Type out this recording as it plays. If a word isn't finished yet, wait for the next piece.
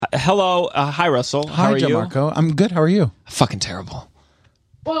Hello. Hi, Russell. How are you? Hi, Marco. I'm good. How are you? Fucking terrible.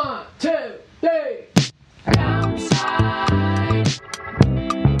 1, 2, 3. Downside.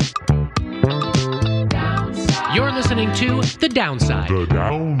 You're listening to The Downside. The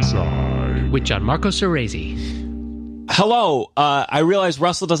Downside. With Gianmarco Cerezi. Hello. I realize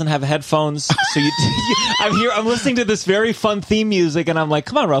Russell doesn't have headphones, so I'm here. I'm listening to this very fun theme music, and I'm like,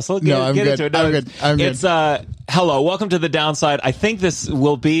 "Come on, Russell, get into it." No, I'm good. It's hello. Welcome to The Downside. I think this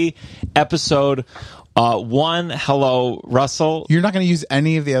will be episode 1. Hello, Russell. You're not going to use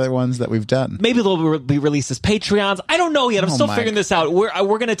any of the other ones that we've done. Maybe they'll be released as Patreons. I don't know yet. I'm still figuring this out. We're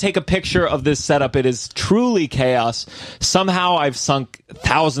going to take a picture of this setup. It is truly chaos. Somehow I've sunk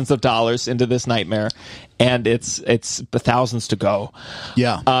thousands of dollars into this nightmare, and it's thousands to go.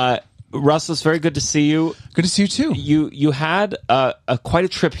 Yeah. Russell, it's very good to see you. Good to see you too. You had quite a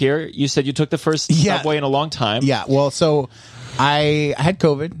trip here. You said you took the first subway in a long time. Yeah. Well, so I had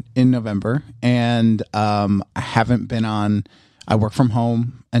COVID in November, and I haven't been on. I work from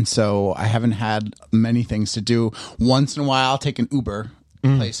home, and so I haven't had many things to do. Once in a while, I'll take an Uber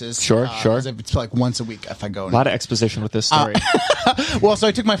places. Sure. It's like once a week if I go. A lot of exposition with this story. Well, so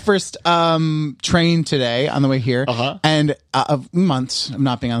I took my first train today on the way here, and of months of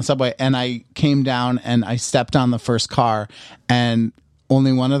not being on the subway, and I came down and I stepped on the first car, and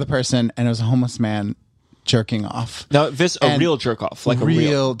only one other person, and it was a homeless man jerking off. Now, a real jerk off, like a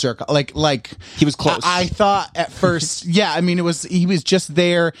real jerk off, like he was close. I thought at first, yeah. I mean, he was just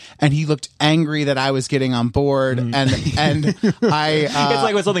there, and he looked angry that I was getting on board, and I. It's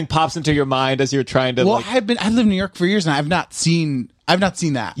like when something pops into your mind as you're trying to. Well, I've lived in New York for years, and I've not seen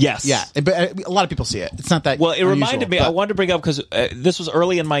that. Yes. Yeah. But a lot of people see it. It's not that. Well, it reminded me. I wanted to bring up because this was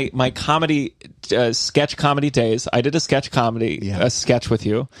early in my comedy sketch comedy days. I did a sketch comedy a sketch with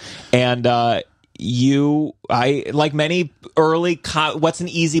you, and. I like many early what's an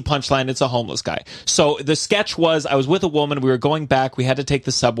easy punchline? It's a homeless guy. So the sketch was I was with a woman, we were going back, we had to take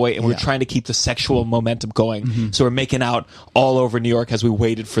the subway, and we were trying to keep the sexual momentum going. So we're making out all over New York as we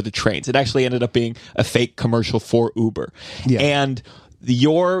waited for the trains. It actually ended up being a fake commercial for Uber. And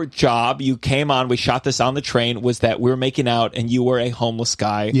your job, you came on, we shot this on the train, was that we were making out and you were a homeless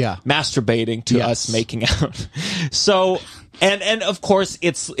guy masturbating to us making out. So and of course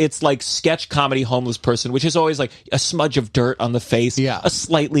it's like sketch comedy homeless person, which is always like a smudge of dirt on the face, a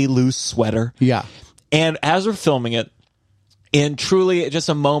slightly loose sweater. Yeah. And as we're filming it, in truly just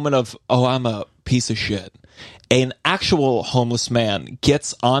a moment of, I'm a piece of shit, an actual homeless man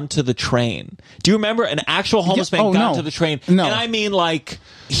gets onto the train. Do you remember an actual homeless man got onto the train? No. And I mean, like,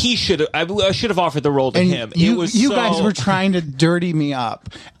 I should have offered the role to him. You guys were trying to dirty me up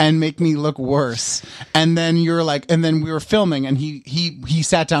and make me look worse. And then you're like, and then we were filming, and he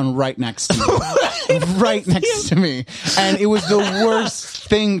sat down right next to me. Right next to me. And it was the worst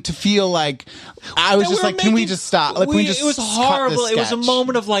thing to feel like. I was just like, can we just stop? Like, it was horrible. It was a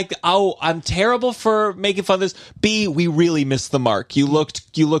moment of like, I'm terrible for making fun of this. B, we really missed the mark. You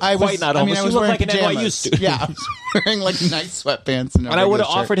looked quite not homeless. You looked like an NYU student. Yeah, I was wearing like nice sweatpants. And I would have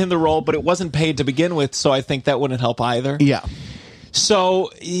offered him the role, but it wasn't paid to begin with, so I think that wouldn't help either. Yeah.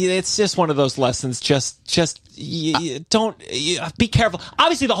 So it's just one of those lessons. Don't be careful.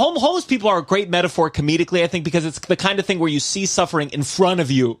 Obviously, the homeless people are a great metaphor comedically, I think, because it's the kind of thing where you see suffering in front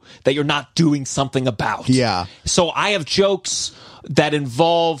of you that you're not doing something about. Yeah. So I have jokes that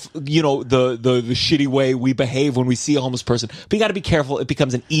involve, the shitty way we behave when we see a homeless person. But you got to be careful. It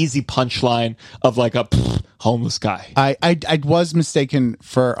becomes an easy punchline of like a homeless guy. I was mistaken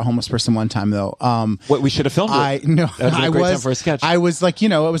for a homeless person one time though. What we should have filmed it. That was a great time for a sketch. I was like,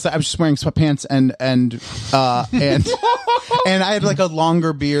 I was just wearing sweatpants and and I had like a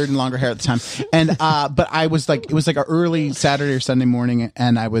longer beard and longer hair at the time. And but I was like, it was like an early Saturday or Sunday morning,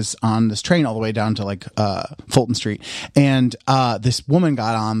 and I was on this train all the way down to like Fulton Street, and this woman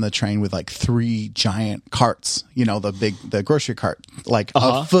got on the train with like 3 giant carts, the grocery cart, like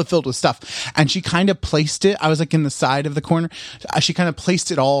filled with stuff, and she kind of placed it. I was like in the side of the corner. She kind of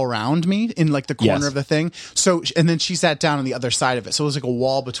placed it all around me in like the corner of the thing. So, and then she sat down on the other side of it. So it was like a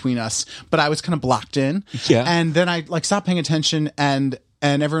wall between us, but I was kind of blocked in. Yeah. And then I like stopped paying attention, and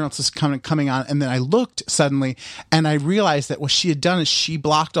everyone else was coming on. And then I looked suddenly, and I realized that what she had done is she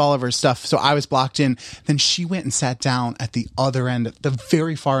blocked all of her stuff. So I was blocked in. Then she went and sat down at the other end, the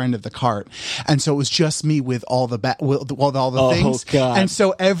very far end of the cart. And so it was just me with all the things. God. And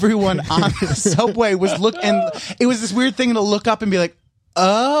so everyone on the subway was and it was this weird thing to look up and be like,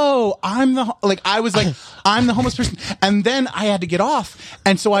 oh, I'm the homeless person. And then I had to get off.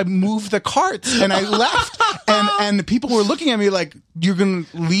 And so I moved the carts and I left. And the people were looking at me like, you're gonna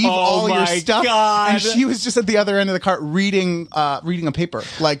leave all your my stuff. God. And she was just at the other end of the cart reading a paper,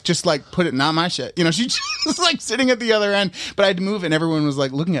 like just like put it, not my shit. You know, she just was like sitting at the other end, but I had to move, and everyone was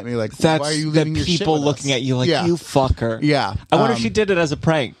like looking at me like, That's why are you the leaving your shit people with looking us? at you like, Yeah. you fucker. Yeah. I wonder if she did it as a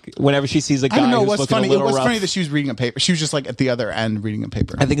prank. Whenever she sees a guy I don't know who's what's looking funny. a It little was rough. funny that she was reading a paper. She was just like at the other end reading a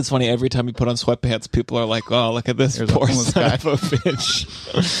paper. I think it's funny every time you put on sweatpants, people are like, "Oh, look at this There's a poor homeless son guy." of a bitch."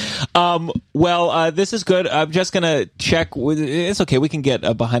 This is good. I'm just gonna check. It's okay. We can get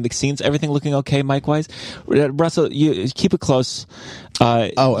behind the scenes. Everything looking okay, mic wise. Russell, you keep it close.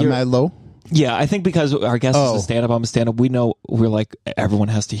 Am I low? Yeah, I think because our guest is Oh. a stand-up, I'm a stand-up. We know we're like everyone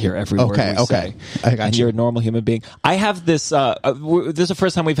has to hear every word we say. I got and you. you're a normal human being. I have this. This is the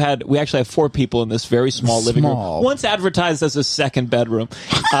first time we actually have 4 people in this very small living room. Once advertised as a second bedroom.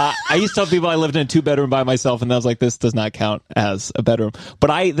 I used to tell people I lived in a 2-bedroom by myself, and I was like, this does not count as a bedroom.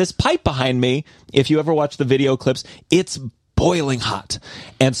 But this pipe behind me, if you ever watch the video clips, it's boiling hot.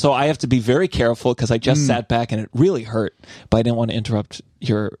 And so I have to be very careful because I just sat back and it really hurt, but I didn't want to interrupt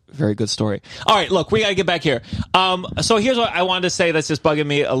your very good story. All right, look, we got to get back here. So here's what I wanted to say that's just bugging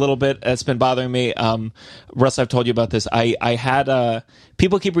me a little bit. It's been bothering me. Russ, I've told you about this. I had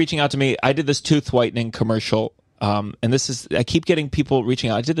people keep reaching out to me. I did this tooth whitening commercial. And I keep getting people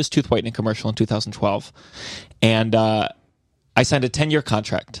reaching out. I did this tooth whitening commercial in 2012 and I signed a 10-year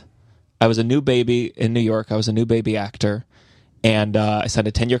contract. I was a new baby in New York. I was a new baby actor. And I signed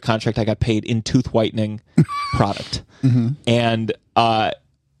a 10-year contract. I got paid in tooth whitening product. And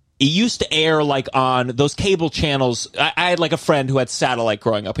it used to air like on those cable channels. I had like a friend who had satellite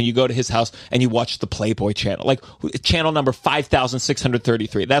growing up, and you go to his house and you watch the Playboy channel, like channel number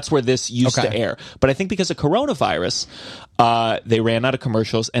 5,633. That's where this used to air. But I think because of coronavirus, they ran out of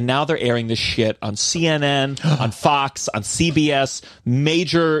commercials, and now they're airing this shit on CNN, on Fox, on CBS,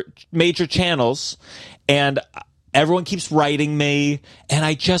 major channels, and everyone keeps writing me, and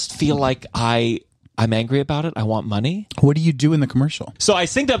I just feel like I'm angry about it. I want money. What do you do in the commercial? So I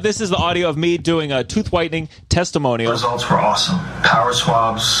synced up. This is the audio of me doing a tooth whitening testimonial. Results were awesome. Power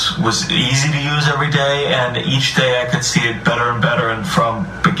Swabs was easy to use every day, and each day I could see it better and better, and from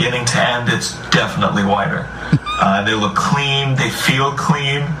beginning to end, it's definitely whiter. They look clean. They feel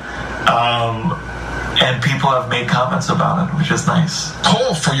clean. And people have made comments about it, which is nice.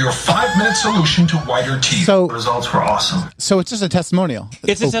 Call for your 5-minute solution to whiter teeth. So The results were awesome. So it's just a testimonial.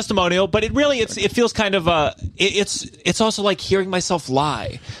 It's a testimonial, but it really it feels kind of it's also like hearing myself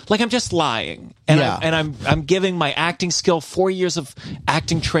lie. Like I'm just lying, and Yeah. I'm giving my acting skill 4 years of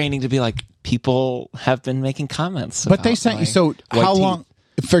acting training to be like, people have been making comments. But they sent you. So white how teeth. long?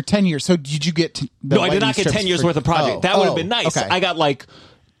 For 10 years. So did you get? No, I did not get 10 years worth of project. That would have been nice. Okay. I got like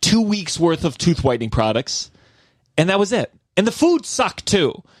 2 weeks worth of tooth whitening products, and that was it. And the food sucked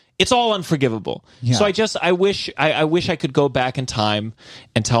too. It's all unforgivable. Yeah. So I wish I could go back in time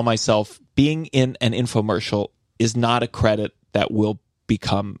and tell myself being in an infomercial is not a credit that will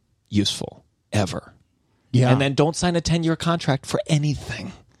become useful ever. Yeah. And then don't sign a 10-year contract for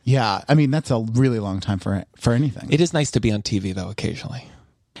anything. Yeah. I mean, that's a really long time for anything. It is nice to be on TV though occasionally.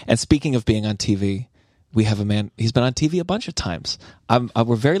 And speaking of being on TV, we have a man. He's been on TV a bunch of times.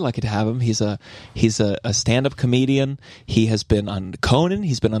 We're very lucky to have him. He's a stand-up comedian. He has been on Conan.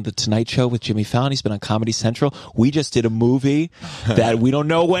 He's been on the Tonight Show with Jimmy Fallon. He's been on Comedy Central. We just did a movie that we don't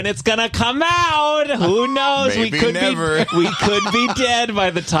know when it's gonna come out. Who knows? Maybe never. We could be dead by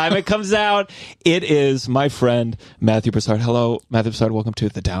the time it comes out. It is my friend Matthew Broussard. Hello, Matthew Broussard. Welcome to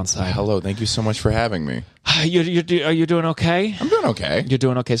The Downside. Hello, thank you so much for having me. Are you doing okay? I'm doing okay. You're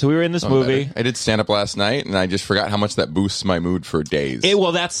doing okay. So we were in this movie. I did stand up last night, and I just forgot how much that boosts my mood for days.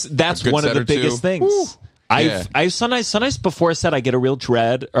 That's A good one of set the or biggest two. things. Woo. Yeah. I sometimes before a set I get a real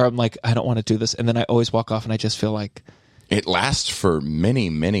dread, or I'm like, I don't want to do this, and then I always walk off and I just feel like It lasts for many,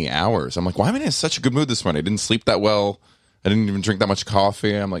 many hours. I'm like, why am I in such a good mood this morning? I didn't sleep that well. I didn't even drink that much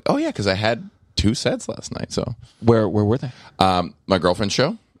coffee. I'm like, oh yeah, because I had 2 sets last night. So where were they? my girlfriend's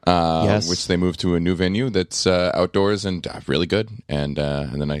show. Yes. Which they moved to a new venue that's outdoors and really good. And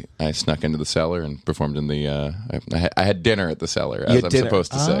then I snuck into the cellar and performed in the. I had dinner at the cellar, as had I'm dinner.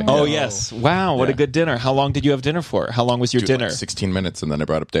 supposed to say. Oh Yeah. yes! Wow, what a Yeah. good dinner. How long did you have dinner for? How long was your Dude, dinner? like 16 minutes, and then I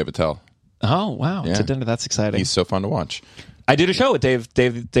brought up Dave Attell. Oh wow, it's Yeah. a dinner. That's exciting. He's so fun to watch. I did a show with Dave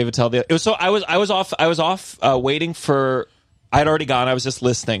Attell. It was so I was off waiting for. I'd already gone. I was just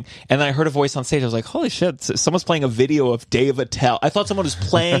listening, and then I heard a voice on stage. I was like, "Holy shit! Someone's playing a video of Dave Attell." I thought someone was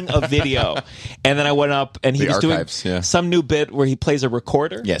playing a video, and then I went up, and he The was archives, doing yeah. some new bit where he plays a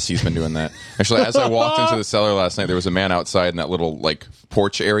recorder. Yes, he's been doing that. Actually, as I walked into the cellar last night, there was a man outside in that little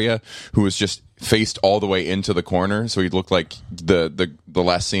porch area who was just faced all the way into the corner, so he looked like the the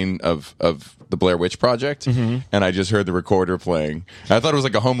last scene of the Blair Witch Project, and I just heard the recorder playing. I thought it was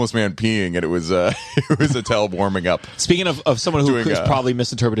like a homeless man peeing, and it was it was a tub warming up. Speaking of someone who is probably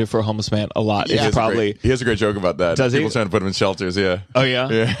misinterpreted for a homeless man a lot, Yeah, it's probably he has a great joke about that. Does People he? trying to put him in shelters. Yeah. Oh yeah?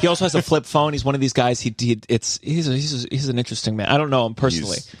 Yeah. He also has a flip phone. He's one of these guys. He's an interesting man. I don't know him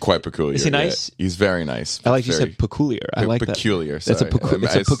personally. He's quite peculiar. Is he nice? Yeah. He's very nice. I like you Very said peculiar. I like peculiar. that. That's a sorry.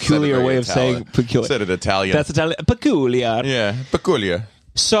 it's a peculiar way of saying peculiar. I said it Italian. That's Italian. Peculiar. Yeah, peculiar.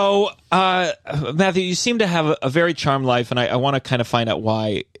 So, Matthew, you seem to have a very charmed life, and I want to kind of find out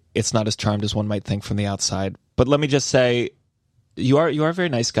why it's not as charmed as one might think from the outside. But let me just say, you are a very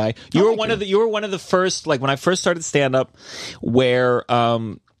nice guy. You were one of the first, like when I first started stand up, where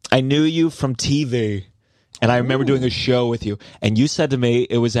I knew you from TV. And I remember doing a show with you, and you said to me,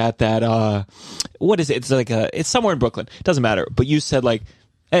 it was at that, what is it? It's like it's somewhere in Brooklyn. It doesn't matter. But you said like,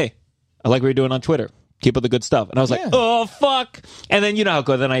 hey, I like what you're doing on Twitter. Keep up the good stuff. And I was like, oh, fuck. And then you know how it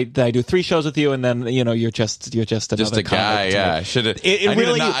goes. Then I do 3 shows with you, and then, you know, you're just another a guy, yeah. I should have.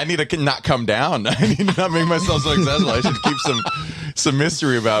 I need to not come down. I need to not make myself so accessible. I should keep some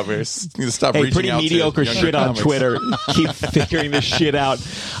mystery about me. Need to stop reaching pretty out mediocre to shit on comics. Twitter. Keep figuring this shit out.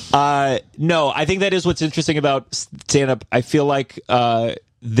 No, I think that is what's interesting about stand-up. I feel like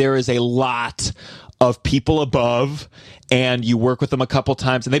there is a lot of people above, and you work with them a couple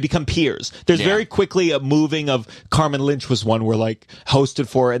times, and they become peers. There's very quickly a moving of Carmen Lynch was one we're like hosted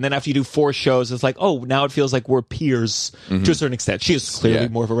for, and then after you do 4 shows, it's like, oh, now it feels like we're peers to a certain extent. She has clearly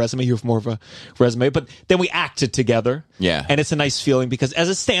more of a resume, you have more of a resume, but then we acted together. Yeah. And it's a nice feeling because as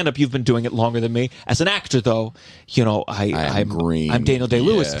a stand-up, you've been doing it longer than me. As an actor, though, you know, I'm green. I'm Daniel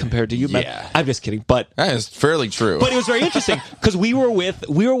Day-Lewis Yeah. compared to you. Yeah. I'm just kidding, but That is fairly true. but it was very interesting because we were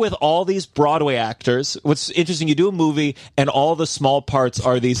with all these Broadway actors. What's interesting, you do a movie and all the small parts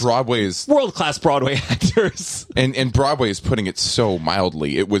are these Broadway's world-class Broadway actors. and Broadway is putting it so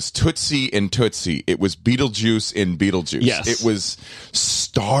mildly. It was Tootsie in Tootsie. It was Beetlejuice in Beetlejuice. Yes. It was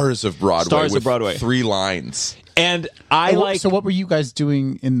stars of Broadway. Stars of with Broadway. 3 lines. And I like So what were you guys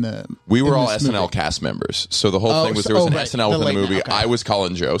doing in the? We were in all this SNL movie? cast members. So the whole thing was so- there was an right. SNL The within the late movie. night, okay. I was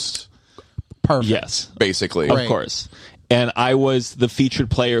Colin Jost, Perfect. yes, basically. of Right. course. And I was the featured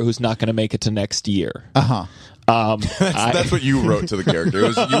player who's not going to make it to next year. That's what you wrote to the character. You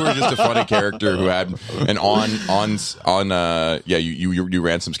were just a funny character who had an you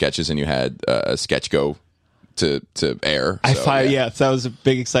ran some sketches and you had a sketch go to air. So, That was a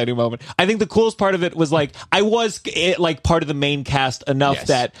big exciting moment. I think the coolest part of it was like I was like part of the main cast enough Yes.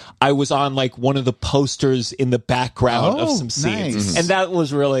 that I was on like one of the posters in the background of Oh, some scenes, nice. and that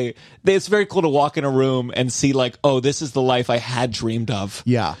was really. It's very cool to walk in a room and see like, oh, this is the life I had dreamed of.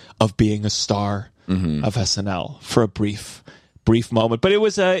 Yeah. Of being a star of SNL for a brief moment. But it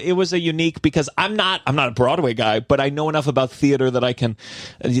was a unique because I'm not a Broadway guy, but I know enough about theater that I can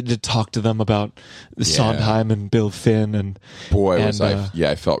to talk to them about Sondheim and Bill Finn and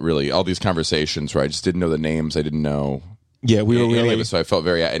I felt really all these conversations where I just didn't know the names. I didn't know. Yeah, we were any of really. it, so I felt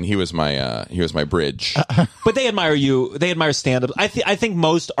very, and he was my bridge. But they admire you. They admire stand-up. I think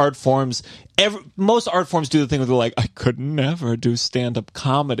most art forms do the thing where they're like, I could never do stand-up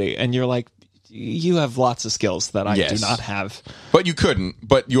comedy, and you're like, you have lots of skills that I do not have. But you couldn't.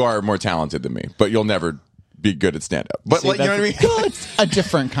 But you are more talented than me. But you'll never be good at stand-up. But See, like, you know what I mean? Well, it's a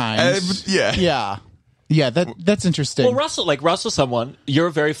different kind. Yeah. Yeah. That's interesting. Well, Russell, someone you're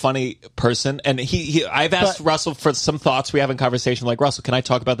a very funny person, and I've asked Russell for some thoughts. We have in conversation. Like, Russell, can I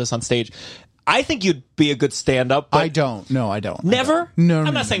talk about this on stage? I think you'd be a good stand-up. But I don't. No, I don't. Never? No,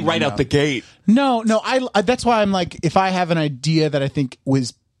 I'm not saying right out the gate. No. I that's why I'm like, if I have an idea that I think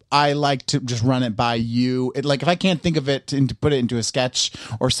I like to just run it by you. Like if I can't think of it and to put it into a sketch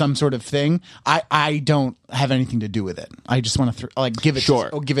or some sort of thing, I don't have anything to do with it. I just want to give it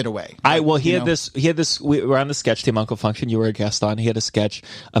give it away. He had this. We were on the sketch team, Uncle Function. You were a guest on. He had a sketch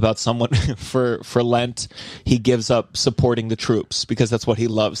about someone for Lent. He gives up supporting the troops because that's what he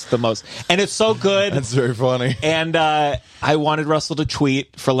loves the most, and it's so good. That's very funny. And I wanted Russell to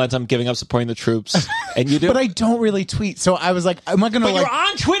tweet for Lent. I'm giving up supporting the troops, and you do. But I don't really tweet, so I was like, am I going to? But you're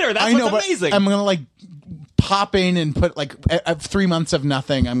on Twitter. That's I know, what's amazing. But I'm going to like pop in and put like 3 months of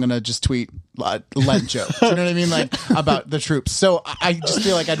nothing. I'm going to just tweet Lent jokes. You know what I mean? Like about the troops. So I just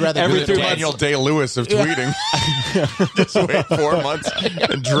feel like I'd rather Every do it. 3 months. Daniel Day-Lewis of tweeting. Just wait 4 months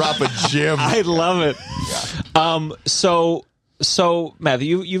and drop a gem. I love it. So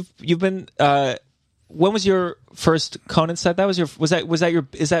Matthew, you've been. When was your first Conan set? Is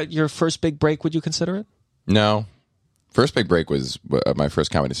that your first big break? Would you consider it? No. First big break was my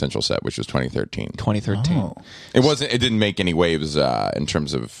first Comedy Central set, which was 2013. 2013. Oh. It didn't make any waves in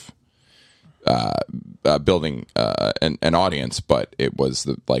terms of building an audience, but it was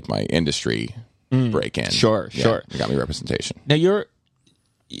like my industry break in. Sure. It got me representation. Now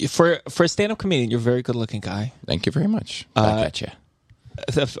for a stand-up comedian, you're a very good-looking guy. Thank you very much. Back at you.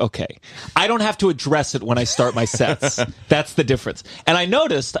 Okay. I don't have to address it when I start my sets. That's the difference. And I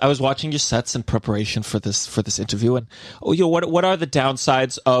noticed I was watching your sets in preparation for this interview, and what are the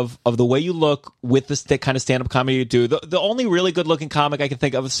downsides of the way you look with this kind of stand-up comedy you do? The only really good-looking comic I can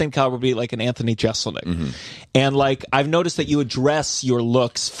think of the same caliber would be like an Anthony Jeselnik. Mm-hmm. And like I've noticed that you address your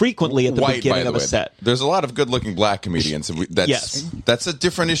looks frequently at the beginning of a set. There's a lot of good-looking black comedians, and yes. That's a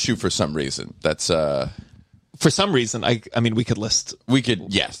different issue for some reason. That's for some reason, I mean, we could list. We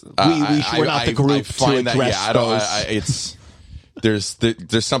could, yes. We're not the group to address those. It's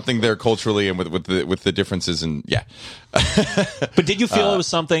there's something there culturally and with the differences, and yeah. But did you feel it was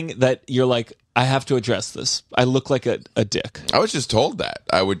something that you're like, I have to address this? I look like a dick. I was just told that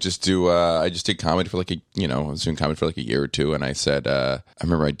I would just do. I just did comedy for I was doing comedy for like a year or two, and I said, I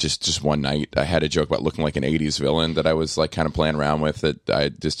remember I just one night I had a joke about looking like an '80s villain that I was like kind of playing around with. That I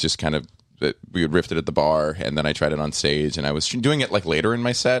just kind of. That we would riff it at the bar, and then I tried it on stage, and I was doing it like later in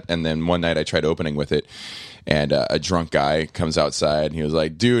my set, and then one night I tried opening with it, and a drunk guy comes outside, and he was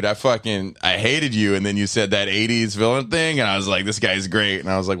like, dude, I hated you, and then you said that 80s villain thing, and I was like, this guy's great,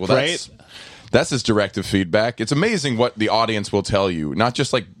 and I was like, well, that's his directive feedback. It's amazing what the audience will tell you, not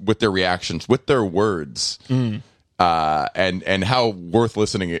just like with their reactions, with their words, and how worth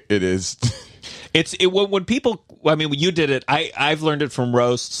listening it is. When people, I mean, when you did it, I've learned it from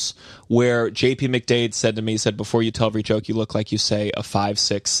roasts where JP McDade said to me, before you tell every joke, you look like you say a 5,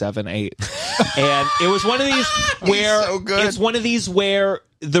 6, 7, 8. And it was one of these where it's one of these where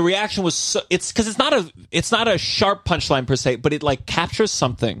the reaction was it's because it's not a sharp punchline per se, but it like captures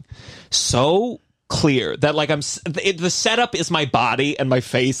something so clear that like the setup is my body and my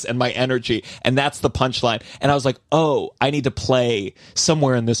face and my energy, and that's the punchline. And I was like, oh, I need to play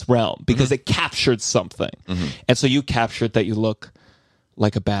somewhere in this realm because it captured something. And so you captured that you look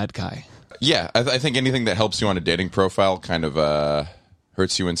like a bad guy. Yeah, I think anything that helps you on a dating profile kind of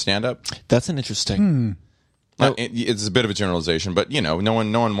hurts you in stand-up. That's an interesting. It's a bit of a generalization, but no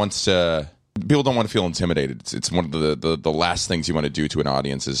one wants to. People don't want to feel intimidated. It's one of the last things you want to do to an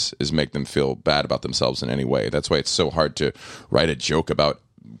audience is make them feel bad about themselves in any way. That's why it's so hard to write a joke about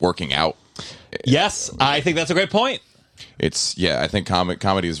working out. Yes, I think that's a great point. I think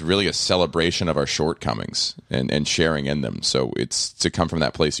comedy is really a celebration of our shortcomings and sharing in them. So it's to come from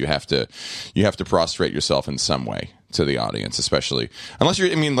that place, you have to prostrate yourself in some way to the audience, especially unless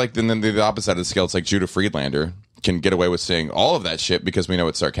then the opposite of the scale. It's like Judah Friedlander can get away with saying all of that shit because we know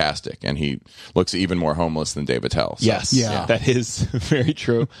it's sarcastic, and he looks even more homeless than Dave Attell. So, yes, yeah, that is very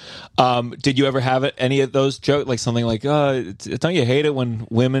true. Did you ever have any of those jokes, like something like, don't you hate it when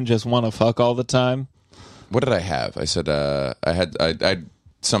women just want to fuck all the time? What did I have? I said I had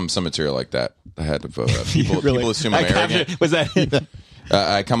some material like that. I had people assume I'm arrogant. Was that?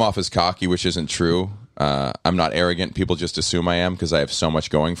 I come off as cocky, which isn't true. I'm not arrogant. People just assume I am because I have so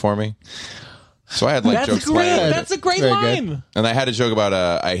much going for me. So I had like jokes. That's a great line. Good. And I had a joke about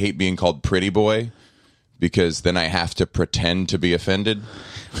I hate being called pretty boy because then I have to pretend to be offended.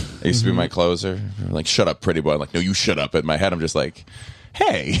 I used to be my closer. Like, shut up, pretty boy. I'm like, no, you shut up. In my head, I'm just like,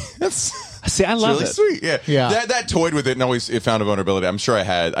 hey, See, I love really it. Sweet. Yeah. That toyed with it and always it found a vulnerability. I'm sure I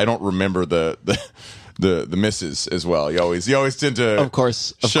had. I don't remember the misses as well. You always tend to of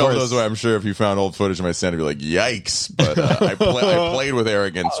course show those away. I'm sure if you found old footage of my stand, you'd be like, yikes. But I played with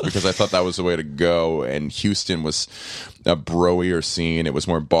arrogance because I thought that was the way to go. And Houston was a broier scene. It was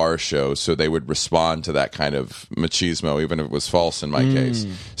more bar show, so they would respond to that kind of machismo, even if it was false in my case.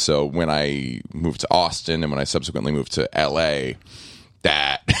 So when I moved to Austin and when I subsequently moved to LA,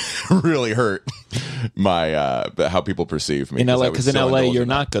 that really hurt my how people perceive me. In LA, because in LA you're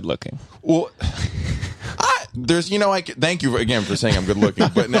not good looking. Well, thank you again for saying I'm good looking,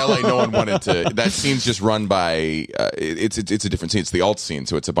 but in LA no one wanted to. That scene's just run by it's a different scene. It's the alt scene,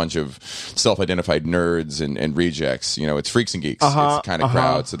 so it's a bunch of self-identified nerds and rejects. It's freaks and geeks. It's the kind of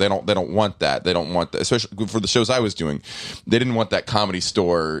crowd, so they don't want that. They don't want that, especially for the shows I was doing. They didn't want that Comedy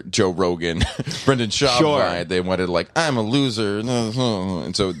Store Joe Rogan, Brendan Schaub vibe. They wanted like, I'm a loser,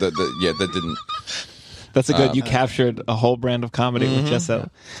 and so that didn't. That's a good. You captured a whole brand of comedy with just that.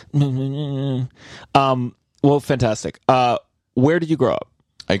 Well, fantastic. Where did you grow up?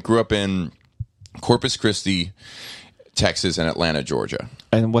 I grew up in Corpus Christi, Texas, and Atlanta, Georgia.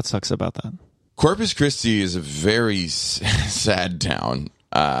 And what sucks about that? Corpus Christi is a very sad town.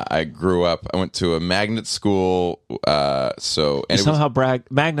 I grew up. I went to a magnet school. So and you somehow brag.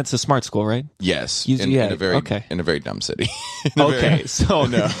 Magnet's a smart school, right? Yes, in a very dumb city. So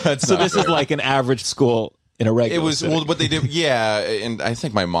this is like an average school in a regular. It was city. well, what they did. Yeah, and I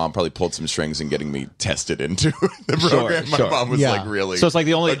think my mom probably pulled some strings in getting me tested into the program. My mom was like really. So it's like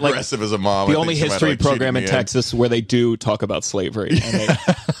the only aggressive as a mom. The only history program in Texas where they do talk about slavery.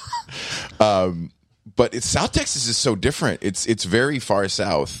 But South Texas is so different. It's very far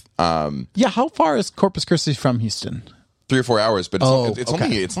south. How far is Corpus Christi from Houston? 3 or 4 hours, but it's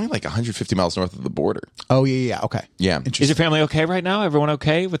only like 150 miles north of the border. Oh yeah, okay. Yeah. Is your family okay right now? Everyone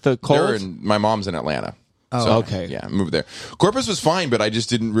okay with the cold? My mom's in Atlanta. Oh, so, okay. Yeah, moved there. Corpus was fine, but I just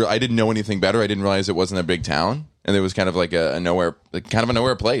didn't know anything better. I didn't realize it wasn't a big town, and it was kind of like a nowhere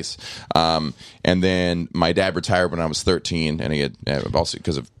place. And then my dad retired when I was 13, and he had also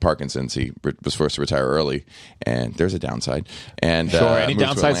because of Parkinson's, he was forced to retire early. And there's a downside. And sure, any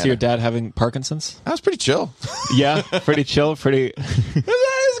downsides to your dad having Parkinson's? That was pretty chill. Yeah, pretty chill. Pretty. It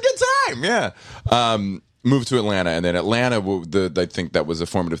was a good time. Yeah. Moved to Atlanta, and then Atlanta. I think that was a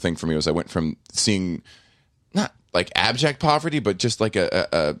formative thing for me. Was I went from seeing not like abject poverty, but just like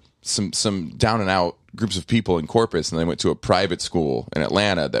some down and out groups of people in Corpus, and then went to a private school in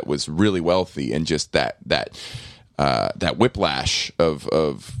Atlanta that was really wealthy, and just that whiplash of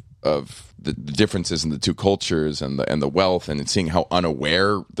the differences in the two cultures and the wealth, and seeing how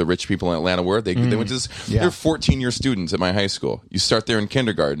unaware the rich people in Atlanta were. They went to this. There were 14-year students at my high school. You start there in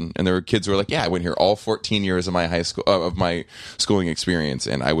kindergarten, and there were kids who were like, "Yeah, I went here all 14 years of my high school of my schooling experience,"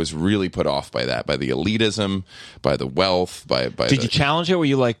 and I was really put off by that, by the elitism, by the wealth, by. Did you challenge it? Were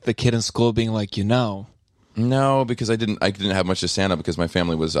you like the kid in school being like, No, because I didn't have much to stand on because my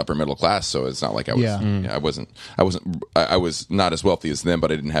family was upper middle class, so it's not like I was. I was not as wealthy as them,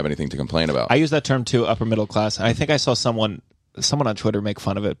 but I didn't have anything to complain about. I use that term too, upper middle class. I think I saw someone on Twitter make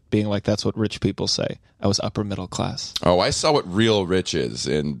fun of it, being like, "That's what rich people say." I was upper middle class. Oh, I saw what real rich is,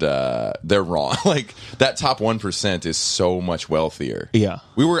 and they're wrong. Like that top 1% is so much wealthier. Yeah,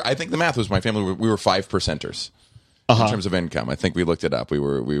 I think the math was my family. We were 5%ers. In terms of income, I think we looked it up. We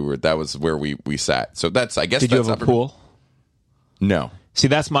were. That was where we sat. So that's. I guess. Did you have a pool? No. See,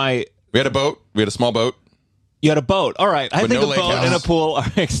 that's my. We had a boat. We had a small boat. You had a boat. All right. I think a boat house. and a pool are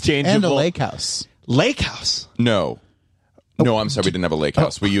exchangeable. And a lake house. Lake house. No. No, I'm sorry. We didn't have a lake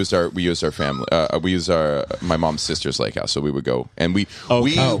house. We used our family. We used my mom's sister's lake house. So we would go and we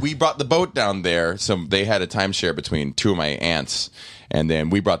brought the boat down there. So they had a timeshare between two of my aunts, and then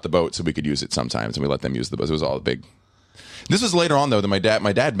we brought the boat so we could use it sometimes, and we let them use the boat. It was all big. This was later on though. That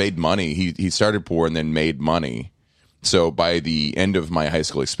my dad made money. He started poor and then made money. So by the end of my high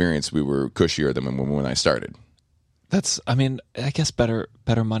school experience, we were cushier than when I started. I guess better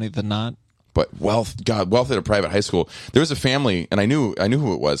money than not. But wealth at a private high school. There was a family, and I knew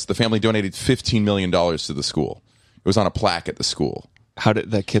who it was. The family donated $15 million to the school. It was on a plaque at the school. How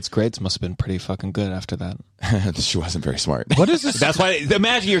did that kid's grades must have been pretty fucking good after that? She wasn't very smart. What is this? That's why.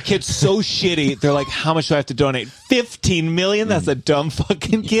 Imagine your kid's so shitty. They're like, "How much do I have to donate? $15 million? That's a dumb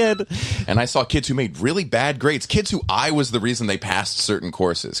fucking kid." And I saw kids who made really bad grades. Kids who I was the reason they passed certain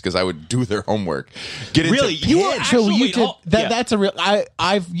courses because I would do their homework. Really, you were actually you did that. Yeah. That's a real.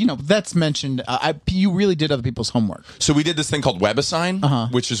 I've that's mentioned. You really did other people's homework. So we did this thing called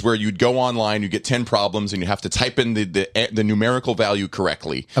WebAssign, which is where you'd go online, you get 10 problems, and you have to type in the numerical value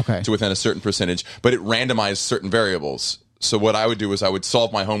correctly to within a certain percentage, but it randomized certain variables. So what I would do is I would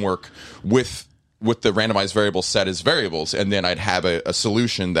solve my homework with the randomized variables set as variables, and then I'd have a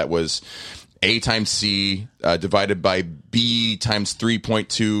solution that was A times C divided by B times 3.2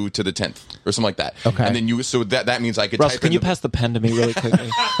 to the 10th or something like that. Okay. And then that means I could Russ, type can you pass the pen to me really quickly?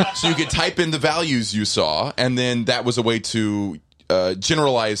 So you could type in the values you saw, and then that was a way to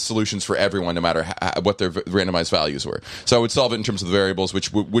generalized solutions for everyone, no matter what their randomized values were. So I would solve it in terms of the variables,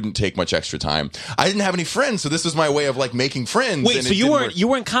 which wouldn't take much extra time. I didn't have any friends, so this was my way of like making friends. Wait, so you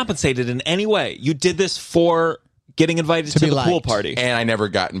weren't compensated in any way? You did this for getting invited to the pool party, and I never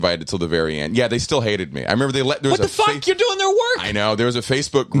got invited till the very end. Yeah, they still hated me. I remember there was what the fuck? You're doing their work. I know. There was a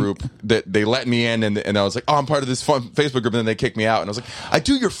Facebook group that they let me in, and I was like, "Oh, I'm part of this fun Facebook group." And then they kicked me out, and I was like, "I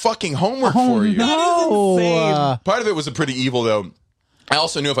do your fucking homework for you." No. That is insane. Part of it was a pretty evil though. I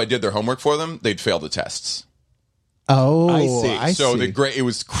also knew if I did their homework for them, they'd fail the tests. Oh, I see. It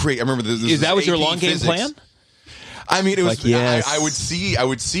was great. I remember this. Is that was your AP long game physics. plan? I mean, it was. Like, yes. I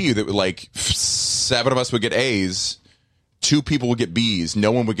would see that like 7 of us would get A's, 2 people would get B's,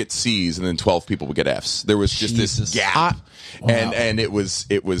 no one would get C's, and then 12 people would get F's. There was just this gap. And it was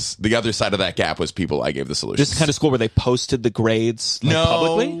the other side of that gap was people I gave the solutions. This kind of school where they posted the grades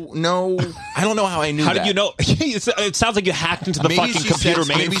publicly? No. I don't know how I knew How that. did you know? It sounds like you hacked into the fucking computer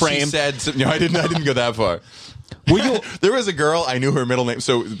Maybe she mainframe. said, no, I didn't go that far. There was a girl, I knew her middle name,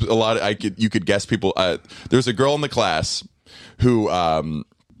 so you could guess people. There was a girl in the class who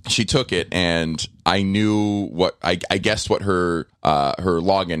she took it, and I knew what I guessed what her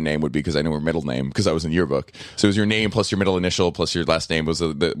login name would be because I knew her middle name because I was in yearbook. So it was your name plus your middle initial plus your last name was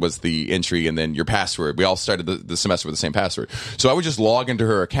the entry, and then your password. We all started the semester with the same password. So I would just log into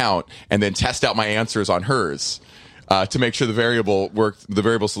her account and then test out my answers on hers. To make sure the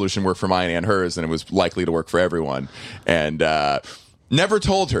variable solution worked for mine and hers, and it was likely to work for everyone. And never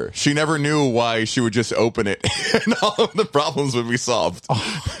told her. She never knew why she would just open it, and all of the problems would be solved.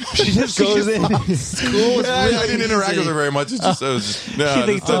 She just goes in. School. I didn't interact with her very much. It's just,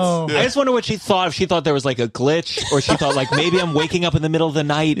 I just wonder what she thought. If she thought there was like a glitch, or she thought like maybe I'm waking up in the middle of the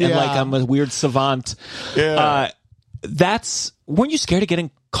night and like I'm a weird savant. Yeah. Weren't you scared of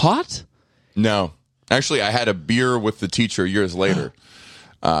getting caught? No. Actually, I had a beer with the teacher years later.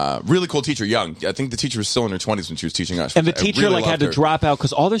 Really cool teacher, young. I think the teacher was still in her 20s when she was teaching us. And the teacher really had to drop out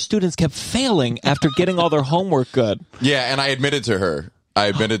because all their students kept failing after getting all their homework good. Yeah, and I admitted to her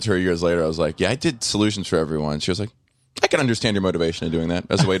years later. I was like, yeah, I did solutions for everyone. She was like, I can understand your motivation in doing that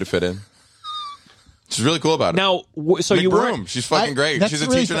as a way to fit in. She's really cool about it. Now, so Nick you Broom, were she's fucking great. She's a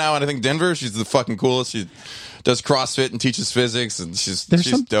teacher now, and I think Denver. She's the fucking coolest. She does CrossFit and teaches physics, and she's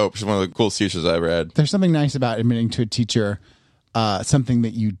dope. She's one of the coolest teachers I ever had. There's something nice about admitting to a teacher something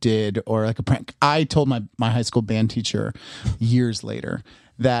that you did or like a prank. I told my high school band teacher years later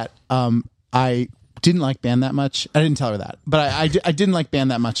that I didn't like band that much. I didn't tell her that, but I didn't like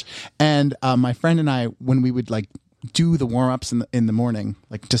band that much. And my friend and I, when we would like do the warm-ups in the morning,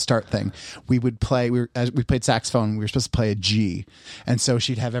 like to start thing, we would play, we played saxophone. We were supposed to play a G. And so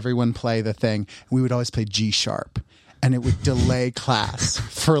she'd have everyone play the thing. We would always play G sharp, and it would delay class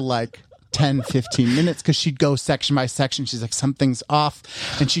for like 10, 15 minutes because she'd go section by section. She's like, something's off.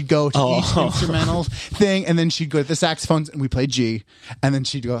 And she'd go to each instrumental thing, and then she'd go to the saxophones, and we play G. And then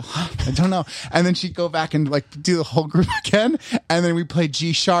she'd go, I don't know. And then she'd go back and like do the whole group again. And then we play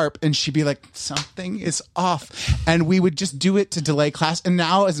G sharp, and she'd be like, something is off. And we would just do it to delay class. And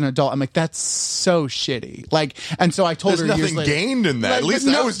now as an adult, I'm like, that's so shitty. Like, and so I told There's her years nothing later, gained in that. like, At least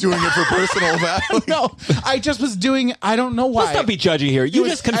I was doing it for personal value. No, I just was doing, I don't know why. Let's not be judgy here. You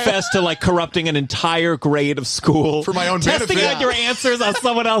just confessed to like corrupting an entire grade of school for my own testing benefit. out your answers on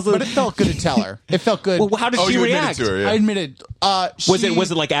someone else's. But it felt good to tell her. It felt good. Well, how did she you react? admitted to her, yeah. I admitted.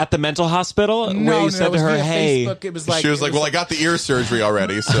 Was it like at the mental hospital No, where you said it was to her, via "Hey"? Facebook. It was like She was like, well, I got the ear surgery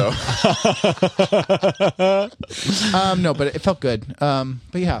already, so. no, but it felt good. But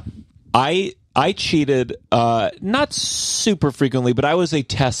yeah, I cheated, not super frequently, but I was a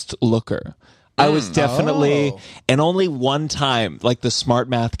test looker. I was definitely, and only one time, like the smart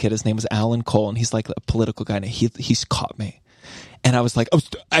math kid, his name was Alan Cole, and he's like a political guy, and he's caught me. And I was like,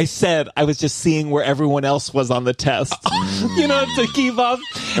 I said I was just seeing where everyone else was on the test, you know, to keep up.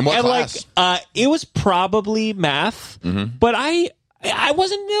 And what class? Like, it was probably math, but it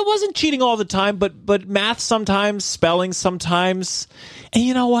wasn't cheating all the time, but math sometimes, spelling sometimes. And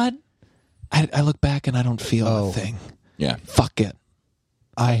you know what? I look back and I don't feel a thing. Yeah. Fuck it.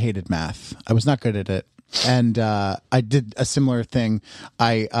 I hated math. I was not good at it. And I did a similar thing.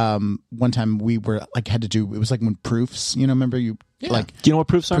 One time we were like had to do, it was like when proofs, you know, remember you like, do you know what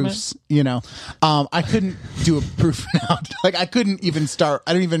proofs are, man? You know, I couldn't do a proof now. Like I couldn't even start.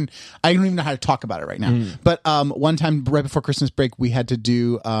 I don't even know how to talk about it right now. But one time right before Christmas break, we had to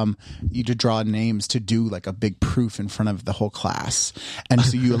do, you to draw names to do like a big proof in front of the whole class. And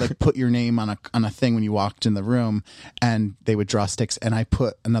so you like put your name on a thing when you walked in the room, and they would draw sticks, and I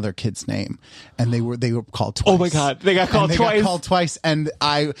put another kid's name, and they were called twice. Oh my God. They got called twice.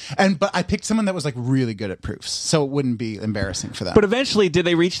 But I picked someone that was like really good at proofs, so it wouldn't be embarrassing for them. But eventually, did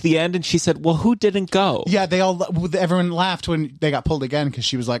they reach the end? And she said, "Well, who didn't go?" Yeah, everyone laughed when they got pulled again because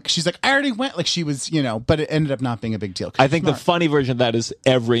she's like, I already went. Like she was, you know, but it ended up not being a big deal. I think the funny version of that is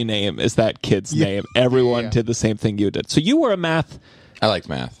every name is that kid's name. Everyone did the same thing you did. So you were a math. I liked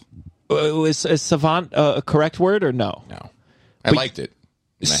math. Was savant a correct word or no? No, I liked it.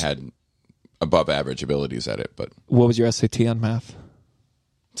 And I had above average abilities at it, but what was your SAT on math?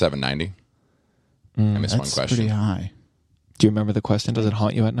 790. I missed one That's question. pretty high. Do you remember the question? Does it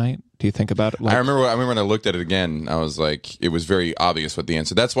haunt you at night? Do you think about it? I remember when I looked at it again, I was like, it was very obvious what the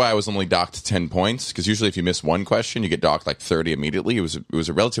answer. That's why I was only docked 10 points, because usually if you miss one question, you get docked like 30 immediately. It was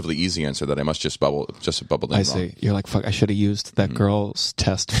a relatively easy answer that I must just bubbled in. I see. You're like, fuck, I should have used that girl's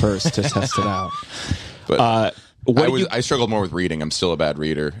test first to test it out. But I struggled more with reading. I'm still a bad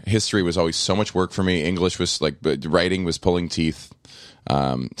reader. History was always so much work for me. English was like, but writing was pulling teeth.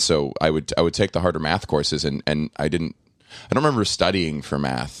 So I would take the harder math courses, and I don't remember studying for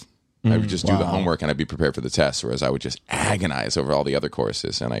math. I would just do the homework and I'd be prepared for the test, whereas I would just agonize over all the other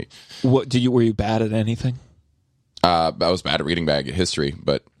courses. And were you bad at anything? I was bad at reading, bad at history,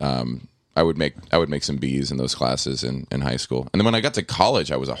 but I would make some B's in those classes in high school. And then when I got to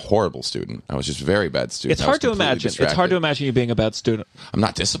college, I was a horrible student. I was just a very bad student. It's hard to imagine. Distracted. It's hard to imagine you being a bad student. I'm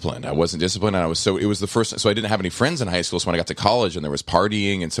not disciplined. I wasn't disciplined, and it was the first. So I didn't have any friends in high school. So when I got to college and there was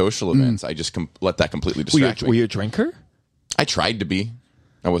partying and social events, I just let that completely distract me. Were you a drinker? I tried to be.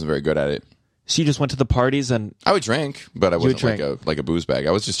 I wasn't very good at it. So you just went to the parties and I would drink, but I wasn't like a booze bag.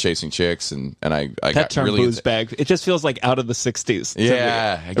 I was just chasing chicks, and I that got term really booze bag. It just feels like out of the '60s.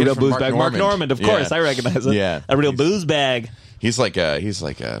 Yeah, a real booze bag. Mark Normand, of course, Yeah. I recognize it. Yeah, a real booze bag. He's like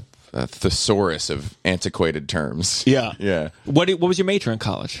a thesaurus of antiquated terms. Yeah, yeah. What was your major in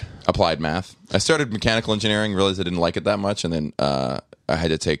college? Applied math. I started mechanical engineering, realized I didn't like it that much, and then I had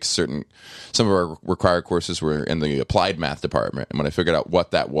to take some of our required courses were in the applied math department. And when I figured out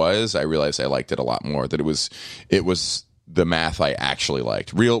what that was, I realized I liked it a lot more. That it was the math I actually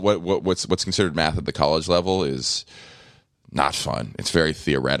liked. What's considered math at the college level is not fun. It's very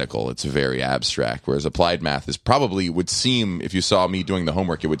theoretical. It's very abstract. Whereas applied math would seem, if you saw me doing the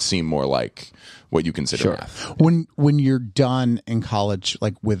homework, it would seem more like what you consider math. When you're done in college,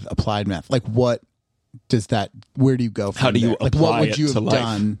 like with applied math, like what does that? Where do you go? From How do you there? Like apply what would it you to have life?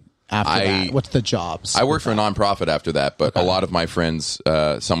 done after that? What's the jobs? I worked for a nonprofit after that, but a lot of my friends,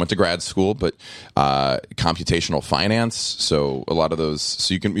 some went to grad school, but computational finance. So a lot of those,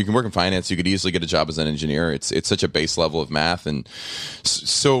 so you can work in finance. You could easily get a job as an engineer. It's such a base level of math, and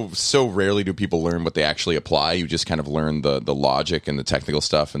so rarely do people learn what they actually apply. You just kind of learn the logic and the technical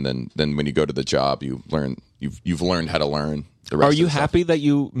stuff, and then when you go to the job, you've learned how to learn. Are you happy that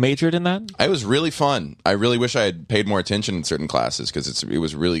you majored in that? It was really fun. I really wish I had paid more attention in certain classes, because it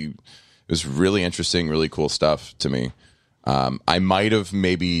was really interesting, really cool stuff to me. I might have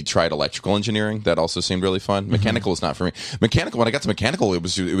maybe tried electrical engineering. That also seemed really fun. Mechanical is not for me. When I got to mechanical, it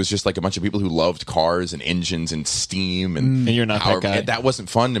was just like a bunch of people who loved cars and engines and steam and you're not that guy. That wasn't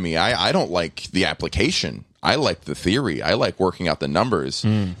fun to me. I don't like the application. I like the theory. I like working out the numbers.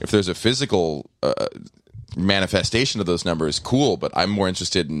 If there's a physical manifestation of those numbers, cool, but I'm more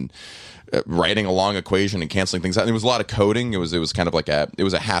interested in writing a long equation and canceling things out. And there was a lot of coding. It was kind of like a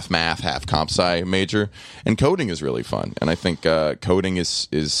half math, half comp sci major, and coding is really fun. And I think coding is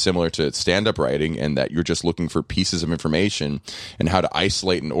similar to stand-up writing, in that you're just looking for pieces of information and how to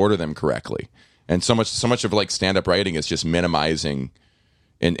isolate and order them correctly. And so much of like stand-up writing is just minimizing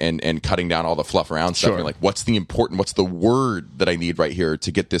and cutting down all the fluff around stuff. You're like, what's the word that I need right here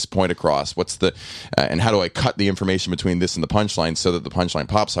to get this point across? And how do I cut the information between this and the punchline so that the punchline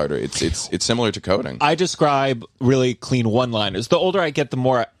pops harder? It's similar to coding. I describe really clean one-liners. The older I get, the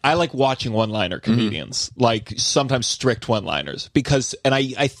more I like watching one-liner comedians, like sometimes strict one-liners, because, and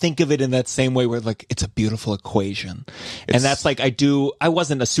I think of it in that same way where like, it's a beautiful equation. And that's like, I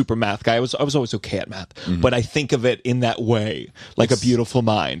wasn't a super math guy. I was always okay at math, but I think of it in that way, like a beautiful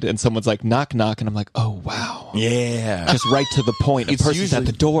mind. And someone's like, knock, knock. And I'm like, oh, wow. Yeah. Just right to the point. A It's person's usually- at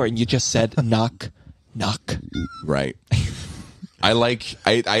the door and you just said, knock, knock. Right. I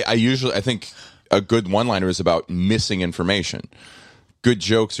think a good one-liner is about missing information. Good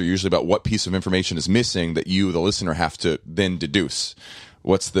jokes are usually about what piece of information is missing that you, the listener, have to then deduce.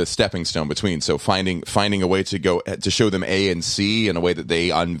 What's the stepping stone between? So finding a way to show them A and C in a way that they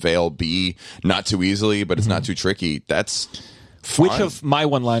unveil B, not too easily, but it's not too tricky. That's fun. Which of my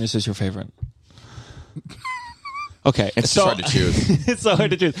one-liners is your favorite? Okay. It's so hard to choose. It's so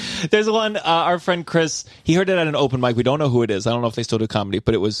hard to choose. There's one, our friend Chris, he heard it at an open mic. We don't know who it is. I don't know if they still do comedy,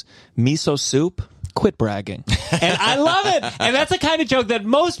 but it was miso soup. Quit bragging. And I love it. And that's the kind of joke that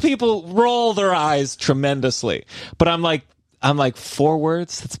most people roll their eyes tremendously. But I'm like 4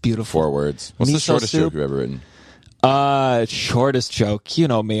 words? That's beautiful. 4 words. What's the Miso shortest soup? joke you've ever written? Shortest joke. You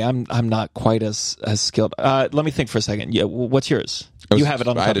know me. I'm not quite as skilled. Let me think for a second. Yeah. What's yours? You have it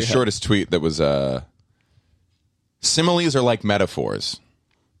on the I top had of a your head. shortest tweet that was, similes are like metaphors.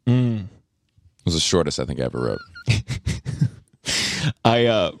 It was the shortest I think I ever wrote.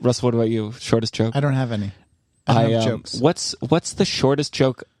 Russ, what about you? Shortest joke? I don't have any. I don't have jokes. What's the shortest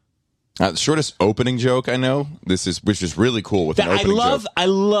joke The shortest opening joke I know, which is really cool with an opening joke. I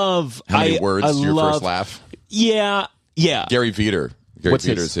love. How many words to your first laugh? Yeah. Gary Veter. What's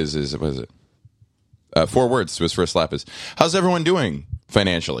Veter's his what is it? 4 words to his first laugh is, how's everyone doing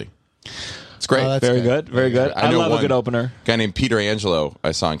financially? It's great. Oh, Very good. I know love a good opener. Guy named Peter Angelo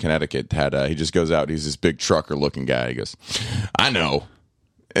I saw in Connecticut he just goes out. He's this big trucker looking guy. He goes, I know.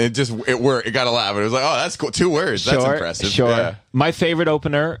 And it worked. It got a laugh. It was like, oh, that's cool. 2 words. That's impressive. Sure. Yeah. My favorite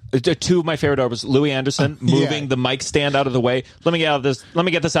opener, 2 of my favorite openers, Louis Anderson moving the mic stand out of the way. Let me get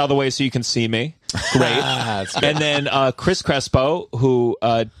this out of the way so you can see me. Great. And then Chris Crespo, who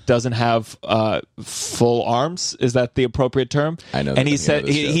doesn't have full arms. Is that the appropriate term? I know. And he said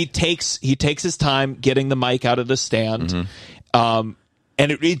he takes his time getting the mic out of the stand, and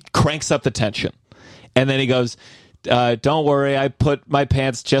it cranks up the tension. And then he goes, don't worry, I put my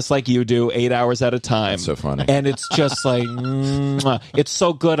pants just like you do, 8 hours at a time. That's so funny. And it's just like, it's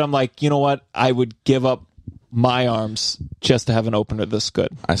so good. I'm like, you know what? I would give up my arms just to have an opener this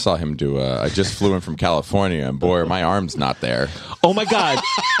good. I saw him do I just flew in from California, and boy, my arm's not there. Oh my God.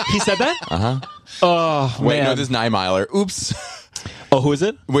 He said that? Oh, Wait, man. no, this is 9 Miler. Oops. Oh, who is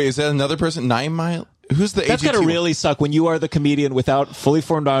it? Wait, is that another person? 9 Mile? Who's the That's AGT? gotta really suck when you are the comedian without fully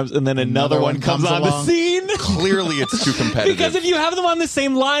formed arms and then another one comes on the along. scene. Clearly, it's too competitive. Because if you have them on the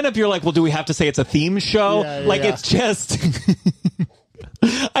same lineup, you're like, well, do we have to say it's a theme show? It's just...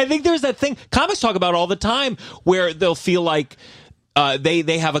 I think there's that thing comics talk about all the time where they'll feel like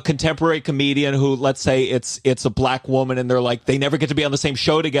they have a contemporary comedian who, let's say it's a black woman, and they're like, they never get to be on the same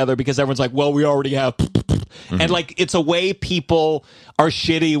show together because everyone's like, well, we already have... And like, it's a way people are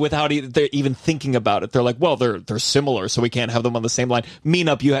shitty without they're even thinking about it. They're like, well, they're similar, so we can't have them on the same line.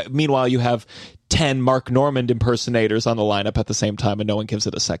 Meanwhile, you have 10 Mark Normand impersonators on the lineup at the same time, and no one gives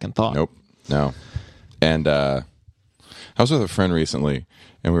it a second thought. Nope. No. And I was with a friend recently,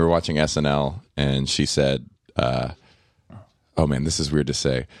 and we were watching SNL, and she said, oh man, this is weird to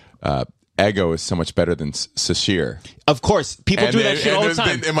say. Ego is so much better than Sashir. Of course. People do that shit all the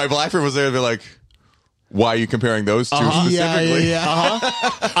time. And my black friend was there, they're like, why are you comparing those two specifically?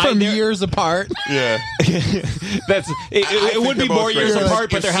 From years apart. Yeah. It would be more years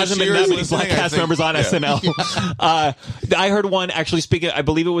apart, but there hasn't been that many black cast members on SNL. I heard one actually speaking. I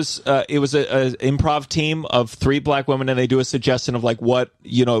believe it was an improv team of 3 black women, and they do a suggestion of like, what,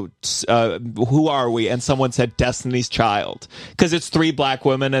 who are we? And someone said Destiny's Child, because it's 3 black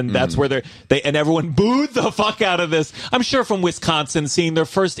women, and that's where they and everyone booed the fuck out of this. I'm sure from Wisconsin, seeing their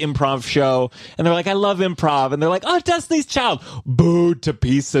first improv show, and they're like, I love improv, and they're like, oh, Destiny's Child, booed to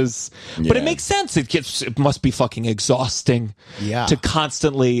pieces. But it makes sense. It must be fucking exhausting to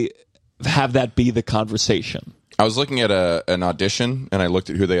constantly have that be the conversation. I was looking at an audition, and I looked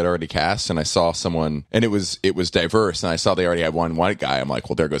at who they had already cast, and I saw someone, and it was diverse, and I saw they already had one white guy. I'm like,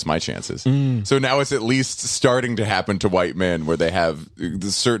 well, there goes my chances. So now it's at least starting to happen to white men, where they have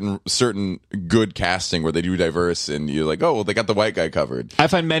certain good casting where they do diverse, and you're like, oh, well, they got the white guy covered. I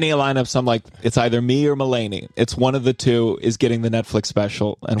find many lineups, I'm like, it's either me or Mulaney. It's one of the two is getting the Netflix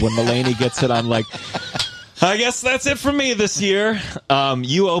special, and when Mulaney gets it, I'm like, I guess that's it for me this year.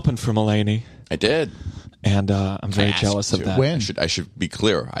 You opened for Mulaney. I did. And I'm very jealous of that. When? I should be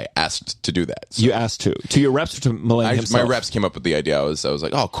clear. I asked to do that. So. You asked to your reps or to Mulaney himself? My reps came up with the idea. I was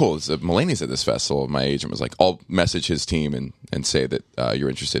like, oh, cool. Mulaney's at this festival. My agent was like, I'll message his team and say that you're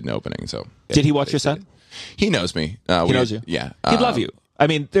interested in opening. So did he watch your set? He knows me. He knows you. Yeah, he'd love you. I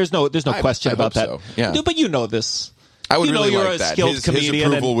mean, there's no question about that. So. Yeah, but you know this. I would really you're like a that. Skilled comedian. His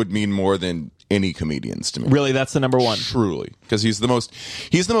approval would mean more than any comedians to me. Really, that's the number one. Truly, because he's the most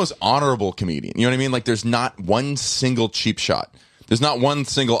honorable comedian. You know what I mean? Like, there's not one single cheap shot. There's not one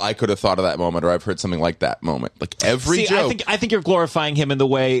single I could have thought of that moment, or I've heard something like that moment. Like every joke. I think you're glorifying him in the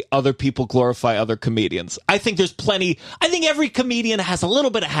way other people glorify other comedians. I think there's plenty. I think every comedian has a little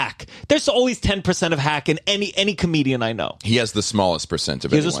bit of hack. There's always 10% of hack in any comedian I know. He has the smallest percent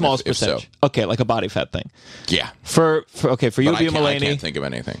of He anyone. has the smallest percentage. So. Okay, like a body fat thing. Yeah. For you, it'd be Mulaney. I can't think of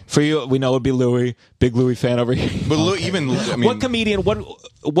anything. For you, we know it'd be Louis. Big Louis fan over here. But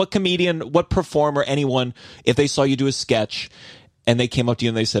what comedian, what performer, anyone, if they saw you do a sketch and they came up to you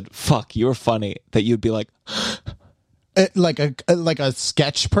and they said, fuck, you're funny, that you'd be like... like a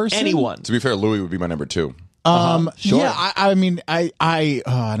sketch person? Anyone. To be fair, Louis would be my number 2. Sure. Yeah, I mean, I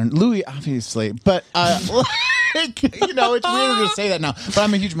don't Louis, obviously, but it's weirder to say that now. But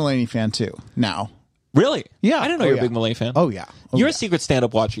I'm a huge Mulaney fan too now. Really? Yeah. I didn't know you're a big Mulaney fan. Oh yeah. You're a secret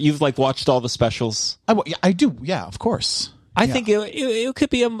stand-up watcher. You've watched all the specials. I do. Yeah, of course. I think it could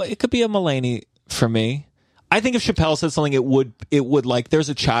be a Mulaney for me. I think if Chappelle said something, it would like, there's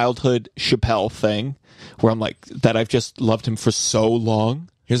a childhood Chappelle thing where I'm like, that I've just loved him for so long.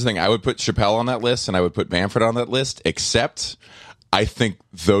 Here's the thing. I would put Chappelle on that list and I would put Bamford on that list, except I think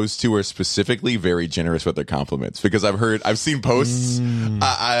those two are specifically very generous with their compliments because I've seen posts,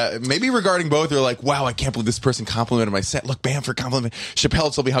 maybe regarding both. They're like, wow, I can't believe this person complimented my set. Look, Bamford complimented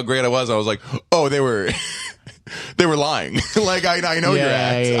Chappelle told me how great I was. I was like, oh, they were lying. Like, I know your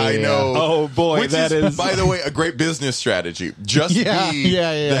act. I know. Oh boy, which that is, by the way, a great business strategy. Just be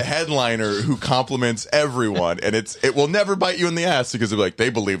the headliner who compliments everyone, and it will never bite you in the ass because they're like, they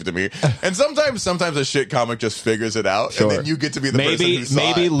believed in me. And sometimes a shit comic just figures it out, and then you get to be the person who saw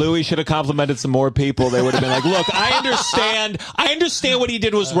maybe it. Louis should have complimented some more people. They would have been like, look, I understand what he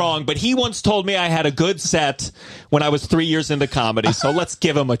did was wrong, but he once told me I had a good set when I was 3 years into comedy, so let's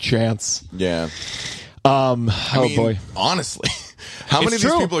give him a chance. Yeah. I mean, boy, honestly, how many of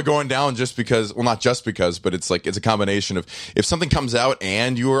these people are going down just because? Well, not just because, but it's like it's a combination of if something comes out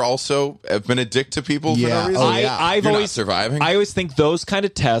and you are also have been a dick to people for no reason. I've You're always not surviving. I always think those kind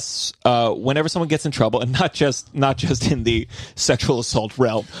of tests, whenever someone gets in trouble, and not just in the sexual assault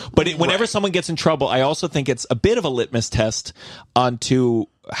realm, but whenever someone gets in trouble, I also think it's a bit of a litmus test onto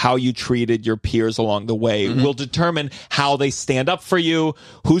how you treated your peers along the way. Will determine how they stand up for you,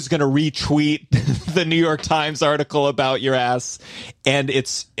 who's going to retweet the New York Times article about your ass, and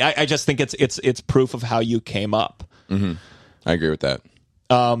I just think it's proof of how you came up. I agree with that.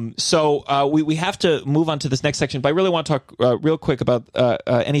 So we have to move on to this next section, but I really want to talk real quick about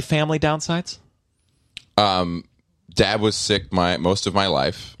any family downsides. Dad was sick most of my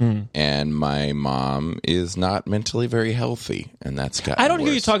life, and my mom is not mentally very healthy, and that's gotten I don't hear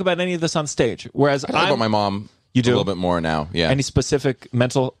worse. you talk about any of this on stage. Whereas I talk about my mom you do a little bit more now. Yeah. Any specific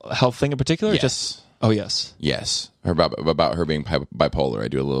mental health thing in particular? Yes. Yes. About her being bipolar. I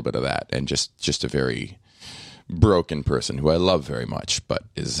do a little bit of that, and just a very broken person who I love very much, but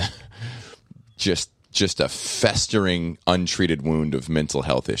is just a festering, untreated wound of mental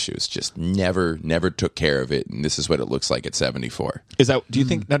health issues. Just never took care of it, and this is what it looks like at 74. Is that? Do you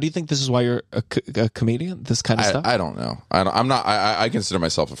think this is why you're a comedian? This kind of stuff? I don't know. I'm not. I consider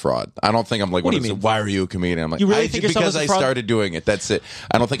myself a fraud. I don't think I'm like. What do you mean? Why are you a comedian? I'm like. You really think yourself because as a fraud? I started doing it. That's it.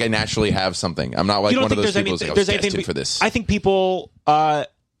 I don't think I naturally have something. I'm not like one of those people who's like, I was destined for this. I think people. I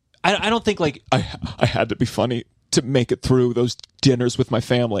don't think like I had to be funny to make it through those dinners with my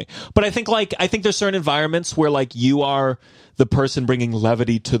family. But I think there's certain environments where like you are the person bringing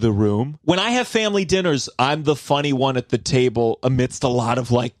levity to the room. When I have family dinners, I'm the funny one at the table amidst a lot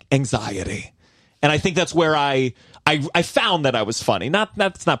of like anxiety. And I think that's where I found that I was funny.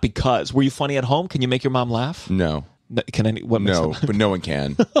 That's not because. Were you funny at home? Can you make your mom laugh? No. No, but no one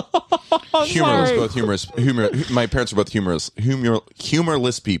can. Humorless. My parents were both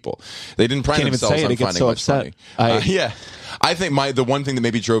humorless people. They didn't pride themselves on finding what's funny. Yeah. I think the one thing that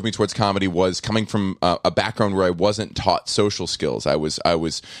maybe drove me towards comedy was coming from a background where I wasn't taught social skills. I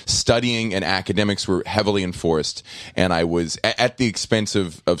was studying, and academics were heavily enforced, and I was at the expense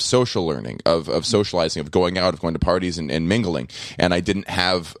of social learning, of socializing, of going out, of going to parties and mingling. And I didn't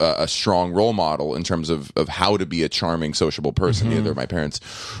have a strong role model in terms of how to be a charming, sociable person. Neither of my parents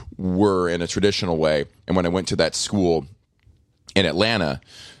were in a traditional way. And when I went to that school in Atlanta,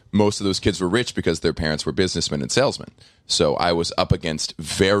 most of those kids were rich because their parents were businessmen and salesmen. So I was up against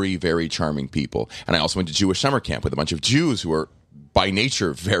very, very charming people. And I also went to Jewish summer camp with a bunch of Jews who are by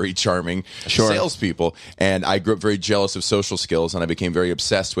nature very charming salespeople. And I grew up very jealous of social skills, and I became very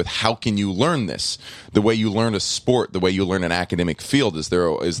obsessed with how can you learn this? The way you learn a sport, the way you learn an academic field, is there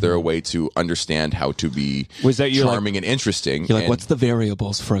a way to understand how to be charming and interesting? You're like, what's the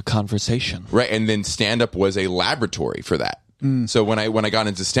variables for a conversation? Right, and then stand-up was a laboratory for that. So when I got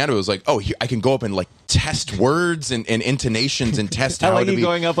into stand-up, it was like, oh, I can go up and like test words and intonations and test how to be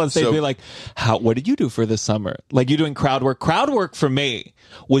going up on stage and be like, what did you do for this summer? Like, you doing crowd work? Crowd work for me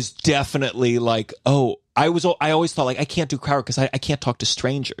was definitely like, I always thought like I can't do crowd work because I can't talk to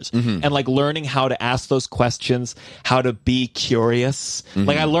strangers. And like learning how to ask those questions, how to be curious.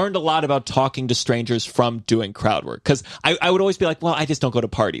 Like I learned a lot about talking to strangers from doing crowd work, because I would always be like, well, I just don't go to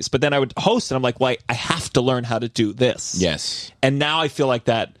parties. But then I would host, and I'm like, well, I have to learn how to do this. Yes. And now I feel like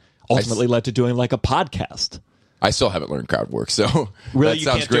that ultimately led to doing like a podcast. I still haven't learned crowd work, so really, that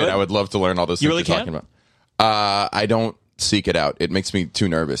sounds great. I would love to learn all those things you're talking about. I don't seek it out. It makes me too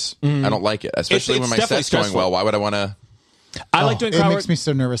nervous. I don't like it, especially when my set's going well. Why would I want to? I like doing crowd work. It makes me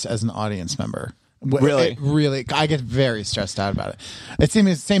so nervous as an audience member. Really? I get very stressed out about it. It's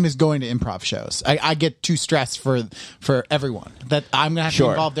the same as going to improv shows. I get too stressed for everyone that I'm gonna have to be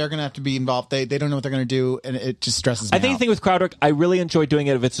involved. They're gonna have to be involved. They don't know what they're gonna do, and it just stresses me. I think out. the thing with crowd work, I really enjoy doing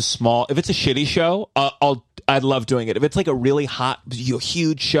it if it's a shitty show. I'd love doing it. If it's like a really hot,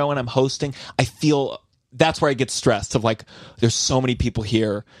 huge show and I'm hosting, I feel that's where I get stressed of like, there's so many people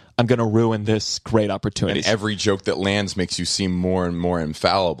here. I'm going to ruin this great opportunity. And every joke that lands makes you seem more and more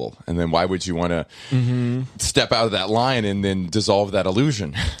infallible. And then why would you want to step out of that line and then dissolve that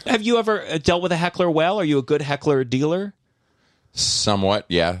illusion? Have you ever dealt with a heckler well? Are you a good heckler dealer? Somewhat,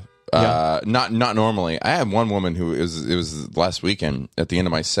 yeah. Not normally. I had one woman who it was last weekend at the end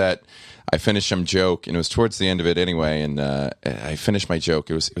of my set. I finished some joke, and it was towards the end of it anyway. And I finished my joke.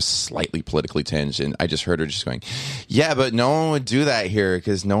 It was slightly politically tinged, and I just heard her just going, "Yeah, but no one would do that here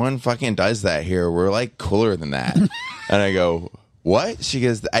because no one fucking does that here. We're like cooler than that." And I go, "What?" She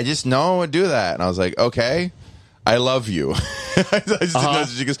goes, "I just no one would do that." And I was like, "Okay, I love you." I just didn't know.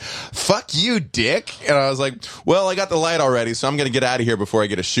 She goes, "Fuck you, dick." And I was like, "Well, I got the light already, so I'm going to get out of here before I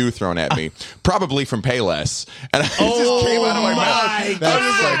get a shoe thrown at me, probably from Payless." And it just came out of my mouth. I was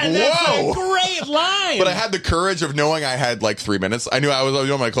like, "Whoa, that's a great line!" But I had the courage of knowing I had like 3 minutes. I knew I was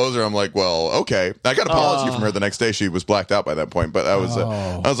doing my closer. I'm like, "Well, okay." I got an apology from her the next day. She was blacked out by that point, but I was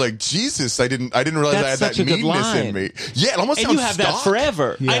like, "Jesus, I didn't realize That's I had such that a good meanness line. in me." Yeah, it almost and sounds you have that stock.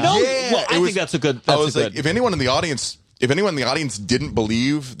 forever. I know. Yeah, well, I think that's a good. I was like, if anyone in the audience didn't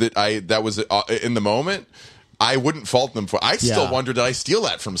believe that was in the moment, I wouldn't fault them for. I still wonder, did I steal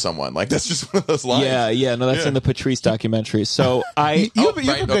that from someone? Like that's just one of those lines. Yeah. No, that's in the Patrice documentary. So you have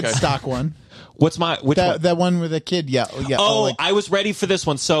a good stock one. Which one? That one with a kid. Yeah. Oh, I was ready for this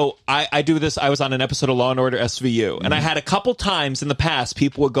one. So I do this. I was on an episode of Law and Order SVU, and I had a couple times in the past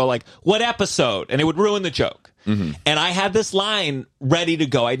people would go like, "What episode?" and it would ruin the joke. And I had this line ready to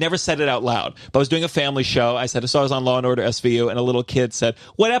go. I'd never said it out loud, but I was doing a family show. I said, so I was on Law and Order SVU, and a little kid said,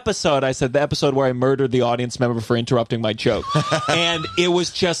 "What episode?" I said, "The episode where I murdered the audience member for interrupting my joke." And it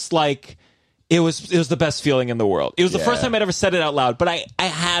was just like, it was the best feeling in the world. It was the first time I'd ever said it out loud, but I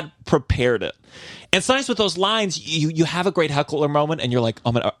had prepared it. And sometimes with those lines, you have a great heckler moment, and you're like,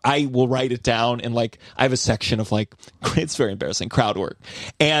 I will write it down, and like I have a section of like, it's very embarrassing, crowd work.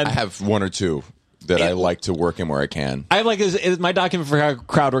 And I have one or two that I like to work in where I can. I like my document for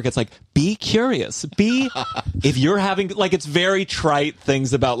crowd work. It's like, be curious. If you're having like, it's very trite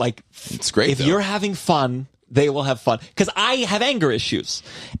things about like, it's great. If you're having fun, they will have fun. Because I have anger issues,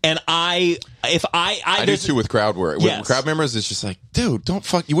 and I do too with crowd work. With crowd members, it's just like, dude, don't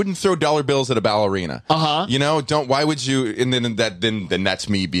fuck. You wouldn't throw dollar bills at a ballerina. You know, don't. Why would you? And then that's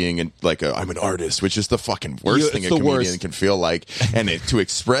me being like I'm an artist, which is the fucking worst thing a comedian can feel like. And to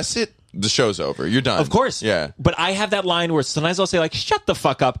express it, the show's over. You're done. Of course. Yeah. But I have that line where sometimes I'll say like, "Shut the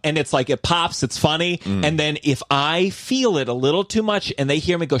fuck up." And it's like, it pops, it's funny. And then if I feel it a little too much and they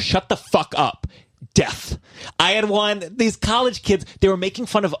hear me go, "Shut the fuck up," death. I had one, these college kids, they were making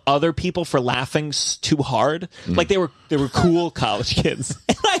fun of other people for laughing too hard. Like they were cool college kids.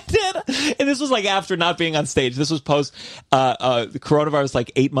 And I did. And this was like after not being on stage. This was post the coronavirus,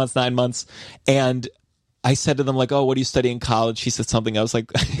 like 8 months, 9 months. And I said to them like, "Oh, what do you study in college?" She said something. I was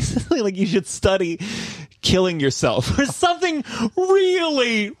like, like, "You should study killing yourself," or something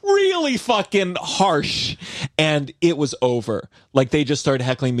really, really fucking harsh. And it was over. Like they just started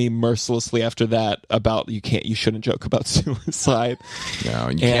heckling me mercilessly after that about you shouldn't joke about suicide. No,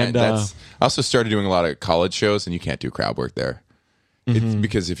 you can't. I also started doing a lot of college shows, and you can't do crowd work there. It's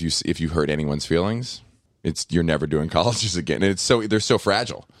because if you hurt anyone's feelings, you're never doing colleges again. And they're so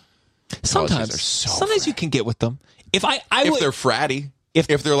fragile. Sometimes you can get with them. If they're fratty, if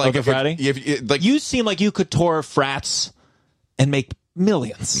they're like fratty, if like you seem like you could tour frats and make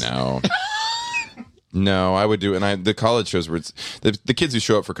millions. No, I would do. And the college shows where the kids who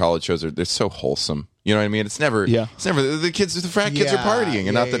show up for college shows they're so wholesome. You know what I mean? It's never the frat kids are partying,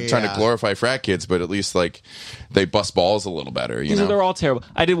 and not that trying to glorify frat kids, but at least like they bust balls a little better. You know, they're all terrible.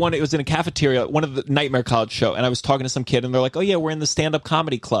 I did one. It was in a cafeteria, one of the Nightmare College show, and I was talking to some kid, and they're like, "Oh yeah, we're in the stand-up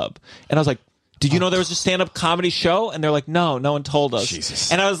comedy club," and I was like, "Did you know there was a stand-up comedy show?" And they're like, "No, no one told us."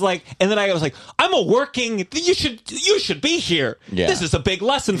 Jesus. And I was like, and then I was like, "I'm a working. You should be here. Yeah. This is a big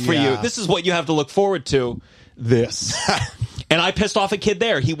lesson for you. This is what you have to look forward to." This. And I pissed off a kid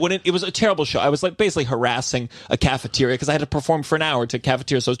there. He wouldn't. It was a terrible show. I was like basically harassing a cafeteria because I had to perform for an hour to a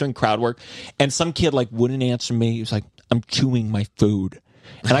cafeteria, so I was doing crowd work. And some kid like wouldn't answer me. He was like, "I'm chewing my food."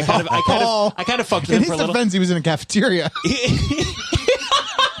 And I kind of fucked with him for a little. In his defense, he was in a cafeteria.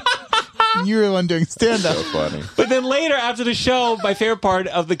 You were the one doing stand-up. So funny. But then later, after the show, my favorite part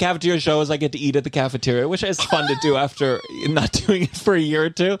of the cafeteria show is I get to eat at the cafeteria, which is fun to do after not doing it for a year or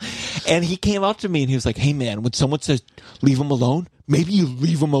two. And he came up to me and he was like, "Hey man, when someone says leave him alone, maybe you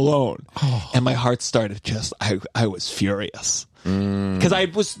leave him alone." And my heart started I was furious.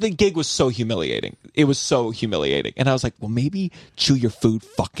 Because the gig was so humiliating. It was so humiliating. And I was like, well, maybe chew your food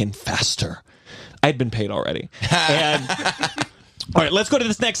fucking faster. I'd been paid already. And All right, let's go to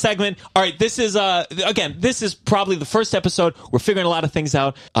this next segment. All right, this is again, this is probably the first episode. We're figuring a lot of things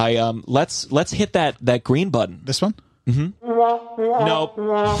out. Let's hit that green button. This one? Nope.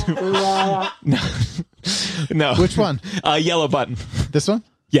 No. Which one? Yellow button. This one?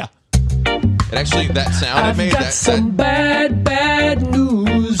 Yeah. And actually, that sound it made got some bad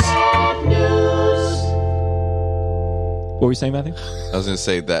news. What were you saying, Matthew? I was going to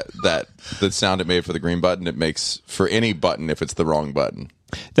say that the sound it made for the green button, it makes for any button if it's the wrong button.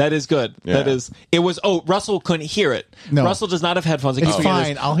 That is good. Yeah. That is. It was. Oh, Russell couldn't hear it. No. Russell does not have headphones. It's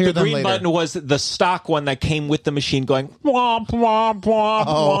fine. I'll hear the them green later. button was the stock one that came with the machine going wah, wah, wah,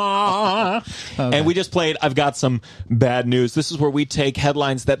 wah. And we just played I've got some bad news. This is where we take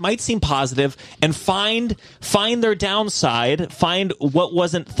headlines that might seem positive and find their downside, find what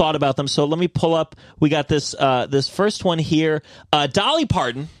wasn't thought about them. So let me pull up. We got this this first one here. Dolly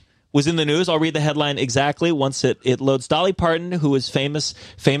Parton was in the news. I'll read the headline exactly once it loads. Dolly Parton, who is famous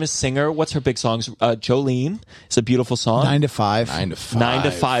singer. What's her big songs? Jolene. It's a beautiful song. 9 to 5. 9 to 5. 9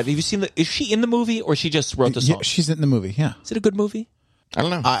 to 5. Have you seen is she in the movie or she just wrote the song? Yeah, she's in the movie, yeah. Is it a good movie? I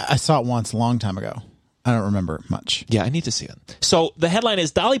don't know. I saw it once a long time ago. I don't remember much. Yeah, I need to see it. So the headline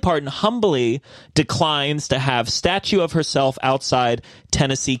is Dolly Parton humbly declines to have statue of herself outside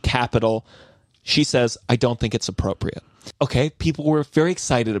Tennessee Capitol. She says, I don't think it's appropriate. Okay, people were very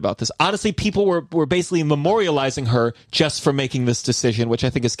excited about this. Honestly, people were basically memorializing her just for making this decision, which I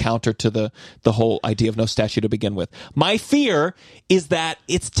think is counter to the whole idea of no statue to begin with. My fear is that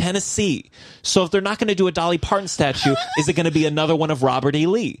it's Tennessee. So if they're not going to do a Dolly Parton statue, is it going to be another one of Robert E.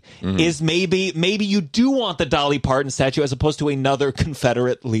 Lee? Mm-hmm. Is maybe you do want the Dolly Parton statue as opposed to another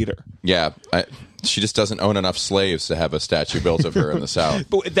Confederate leader? Yeah, she just doesn't own enough slaves to have a statue built of her in the South.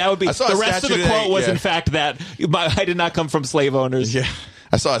 But that would be the rest of the quote was yeah. in fact that I did not come from slave owners. Yeah.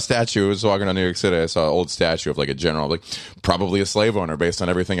 I saw a statue. I was walking around New York City. I saw an old statue of like a general, like probably a slave owner, based on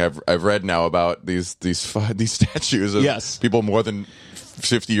everything I've read now about these statues of people more than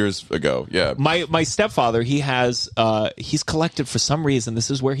 50 years ago. Yeah. My stepfather, he's collected for some reason. This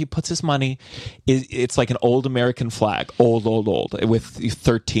is where he puts his money. It's like an old American flag, old with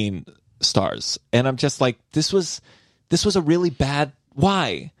 13 stars, and I'm just like, this was a really bad.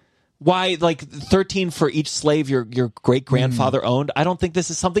 Why like 13 for each slave your great grandfather owned? I don't think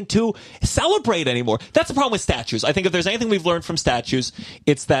this is something to celebrate anymore. That's the problem with statues. I think if there's anything we've learned from statues,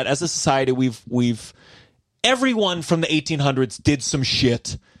 it's that as a society we've everyone from the 1800s did some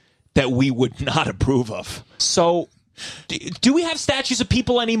shit that we would not approve of. So do we have statues of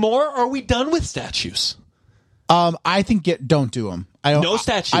people anymore, or are we done with statues? I think don't do them. No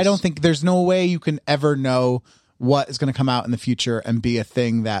statues. I don't think there's no way you can ever know what is going to come out in the future and be a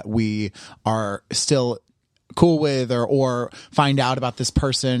thing that we are still cool with or find out about this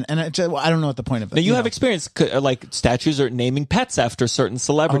person. And I don't know what the point of it. Now you have experience like statues or naming pets after certain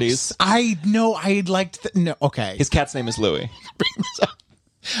celebrities. I know. I liked. No, okay. His cat's name is Louis.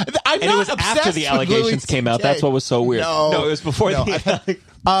 And it was after the allegations came out. That's what was so weird. No, it was before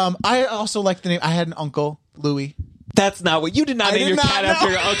I also liked the name. I had an uncle, Louis. That's not what you did not name your cat after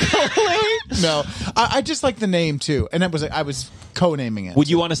your uncle. No, I just like the name too, and it was I was co-naming it. Would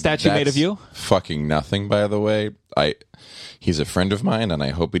you want a statue made of you? Fucking nothing, by the way. He's a friend of mine, and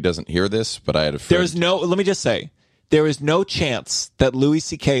I hope he doesn't hear this. But I had a friend. Let me just say, there is no chance that Louis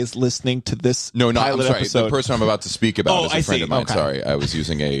C.K. is listening to this. No, I'm sorry. Episode. The person I'm about to speak about is a friend of mine. Okay. Sorry, I was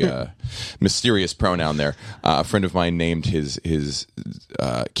using a mysterious pronoun there. A friend of mine named his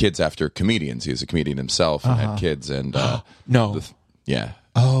kids after comedians. He's a comedian himself and had kids. And no, yeah.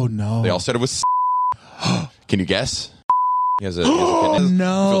 Oh no! They all said it was. Can you guess? He has a kid. Oh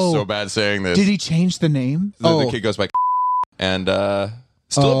no! I feel so bad saying this. Did he change the name? The kid goes by and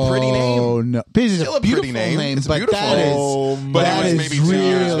still a pretty name. Oh no! Still a pretty name. It's a beautiful name. But that it was is maybe 2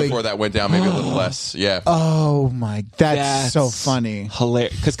 years really... before that went down, maybe a little less. Yeah. Oh my, that's so funny.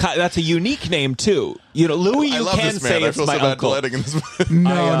 Hilarious, because that's a unique name too. You know, Louis. You can say it's my uncle.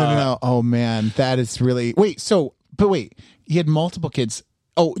 No. Oh man, that is really wait. He had multiple kids.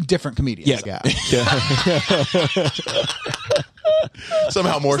 Oh, different comedians. Yeah.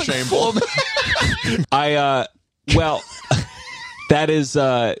 Somehow more shameful. That is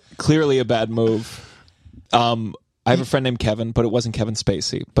clearly a bad move. I have a friend named Kevin, but it wasn't Kevin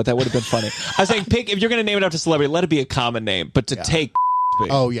Spacey. But that would have been funny. I was saying, if you're going to name it after celebrity, let it be a common name. But to take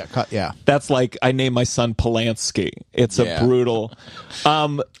Cosby. Oh yeah, yeah. That's like I named my son Polanski. It's a brutal.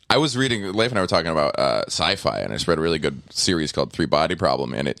 I was reading. Leif and I were talking about sci-fi, and I just read a really good series called Three Body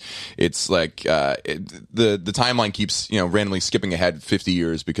Problem, and it's like the timeline keeps randomly skipping ahead 50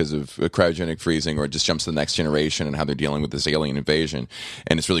 years because of cryogenic freezing, or it just jumps to the next generation and how they're dealing with this alien invasion.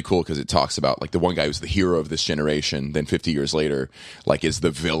 And it's really cool because it talks about like the one guy who's the hero of this generation, then 50 years later, like is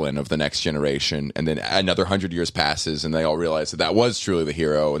the villain of the next generation, and then another 100 years passes, and they all realize that was truly the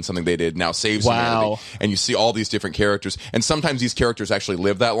hero, and something they did now saves humanity. And you see all these different characters, and sometimes these characters actually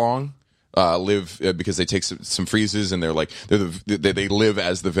live that long. Because they take some freezes, and they live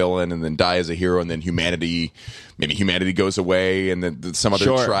as the villain and then die as a hero, and then humanity goes away, and then some other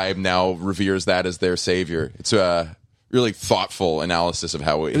tribe now reveres that as their savior. It's a really thoughtful analysis of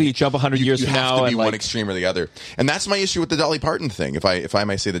how you jump 100 years from now to be and one extreme or the other. And that's my issue with the Dolly Parton thing. If I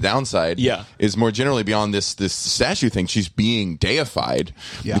may say, the downside is more generally beyond this statue thing. She's being deified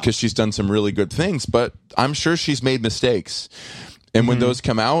because she's done some really good things, but I'm sure she's made mistakes. And when those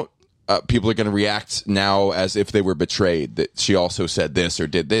come out, people are going to react now as if they were betrayed, that she also said this or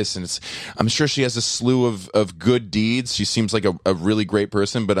did this. And I'm sure she has a slew of good deeds. She seems like a really great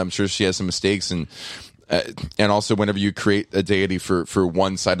person, but I'm sure she has some mistakes. And also, whenever you create a deity for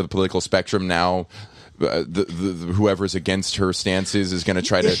one side of the political spectrum, now whoever's against her stances is going to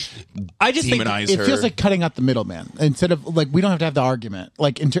try to demonize her. It feels like cutting out the middleman. Instead of like, we don't have to have the argument.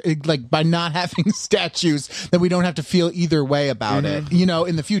 Like by not having statues, that we don't have to feel either way about it.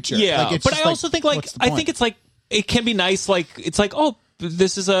 In the future. Yeah, like, but I also think I think it's like it can be nice. Like it's like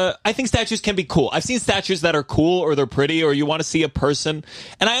I think statues can be cool. I've seen statues that are cool, or they're pretty, or you want to see a person.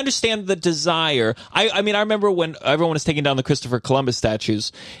 And I understand the desire. I mean, I remember when everyone was taking down the Christopher Columbus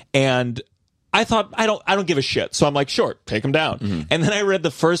statues, and I thought, I don't give a shit. So I'm like, sure, take them down. Mm-hmm. And then I read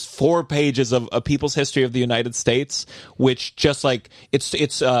the first 4 pages of A People's History of the United States, which just like, it's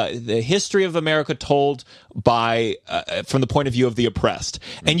the history of America told by, from the point of view of the oppressed.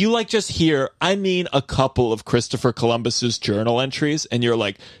 Mm-hmm. And you like just hear, a couple of Christopher Columbus's journal entries, and you're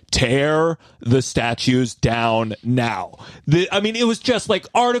like, tear the statues down now. It was just like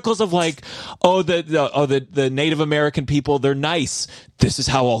articles of like, the Native American people, they're nice. This is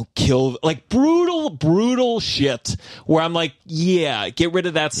how I'll kill, like brutal shit, where I'm like, yeah, get rid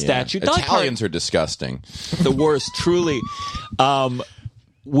of that statue. Italians are disgusting. The worst, truly.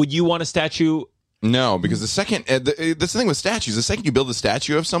 Would you want a statue? No, because the second, that's the thing with statues. The second you build a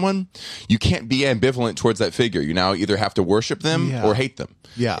statue of someone, you can't be ambivalent towards that figure. You now either have to worship them or hate them.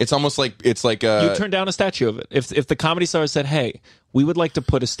 Yeah, it's almost like you turn down a statue of it. If the Comedy Store said, "Hey, we would like to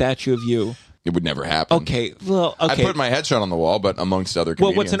put a statue of you," it would never happen. Okay, well, I put my headshot on the wall, but amongst other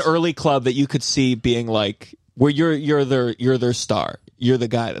comedians. Well, what's an early club that you could see being like, where you're their star, you're the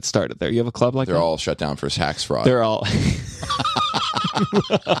guy that started there. You have a club like they're that? all shut down for tax fraud. They're all.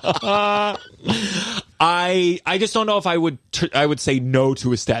 I just don't know if I would say no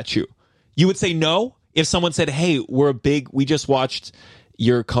to a statue. You would say no if someone said, "Hey, we just watched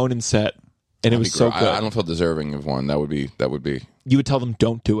your Conan set and it was so good." I don't feel deserving of one. That would be. You would tell them,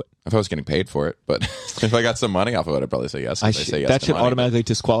 "Don't do it." If I was getting paid for it, but if I got some money off of it, I'd probably say yes. That should automatically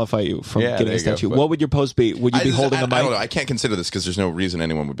disquify you from getting a statue. What would your post be? Would you be holding a mic? I don't know. I can't consider this because there's no reason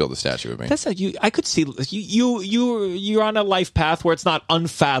anyone would build a statue of me. That's I could see you're on a life path where it's not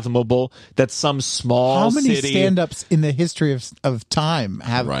unfathomable that some small city. How many city... stand-ups in the history of time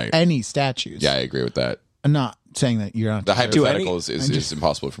have any statues? Yeah, I agree with that. I'm not saying that you're not. The hypothetical is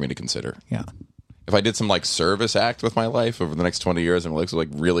impossible for me to consider. Yeah. If I did some like service act with my life over the next 20 years and like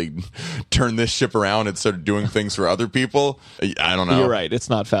really turn this ship around and start doing things for other people, I don't know. You're right. It's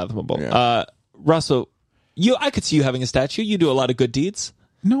not fathomable. Yeah. Russell, I could see you having a statue. You do a lot of good deeds.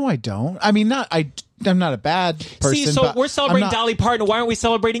 No, I don't. I mean, I'm not a bad person. See, so we're celebrating Dolly Parton. Why aren't we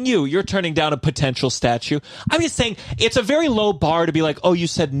celebrating you? You're turning down a potential statue. I'm just saying it's a very low bar to be like, oh, you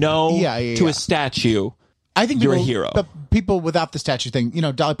said no to a statue. I think you're a hero. But people without the statue thing,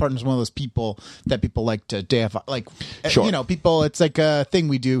 Dolly Parton is one of those people that people like to deify. Like, people, it's like a thing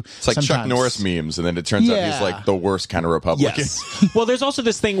we do. It's like sometimes. Chuck Norris memes, and then it turns out he's like the worst kind of Republican. Yes. Well, there's also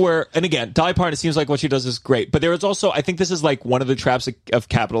this thing where, and again, Dolly Parton, it seems like what she does is great, but there is also, I think this is like one of the traps of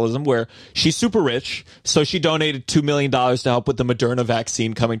capitalism where she's super rich, so she donated $2 million to help with the Moderna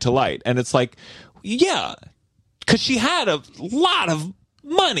vaccine coming to light. And it's like, yeah, because she had a lot of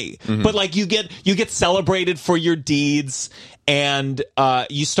money, but like you get celebrated for your deeds, and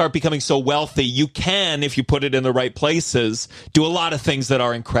you start becoming so wealthy you can, if you put it in the right places, do a lot of things that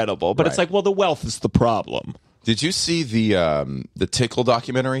are incredible. But it's like, well, the wealth is the problem. Did you see the Tickle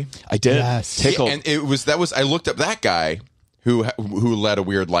documentary? I did. Yes. Tickle. And I looked up that guy, who led a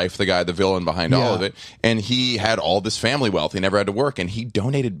weird life, the villain behind all of it, and he had all this family wealth. He never had to work, and he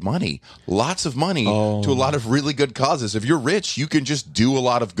donated money, lots of money, to a lot of really good causes. If you're rich, you can just do a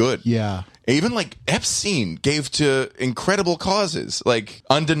lot of good. Yeah. Even like Epstein gave to incredible causes, like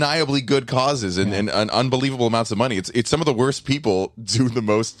undeniably good causes, and unbelievable amounts of money. It's some of the worst people do the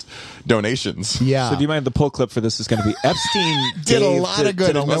most donations. Yeah. So do you mind the pull clip for this is going to be Epstein Did a lot of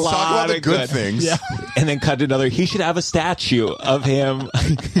good. Let's talk about the good things. Yeah. And then cut to another. He should have a statue of him.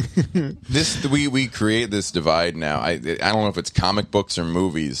 We create this divide now. I don't know if it's comic books or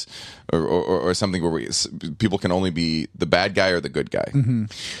movies or something where people can only be the bad guy or the good guy. Mm-hmm.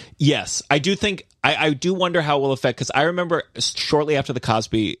 Yes, I do think I do wonder how it will affect, because I remember shortly after the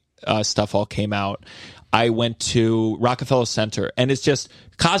Cosby stuff all came out, I went to Rockefeller Center, and it's just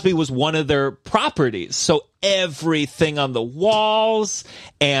Cosby was one of their properties. So everything on the walls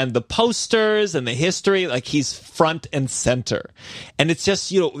and the posters and the history, like he's front and center. And it's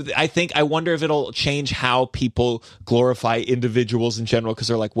just, I wonder if it'll change how people glorify individuals in general, because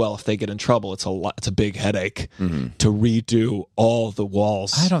they're like, well, if they get in trouble, it's a big headache to redo all the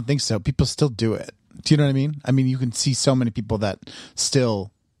walls. I don't think so. People still do it. Do you know what I mean? I mean, you can see so many people that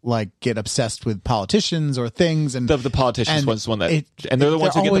still like get obsessed with politicians or things, and the politicians was one that, and they're the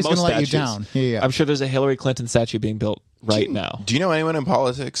ones who get the most let you statues. down. Yeah. I'm sure there's a Hillary Clinton statue being built right now. Do you know anyone in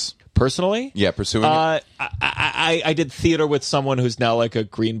politics? Personally? Yeah, pursuing it? I did theater with someone who's now like a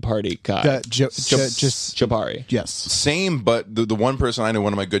Green Party guy. Jabari. Yes. Same, but the one person I know,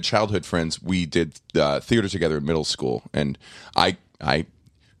 one of my good childhood friends, we did theater together in middle school, and I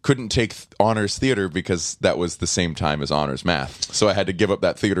couldn't take honors theater because that was the same time as honors math. So I had to give up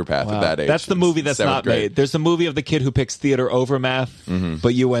that theater path at that age. That's the movie that's not made. There's the movie of the kid who picks theater over math,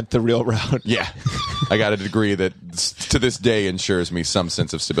 but you went the real route. Yeah. I got a degree that to this day ensures me some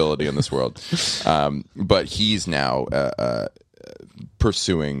sense of stability in this world. But he's now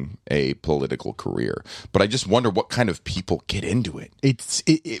pursuing a political career, but I just wonder what kind of people get into it.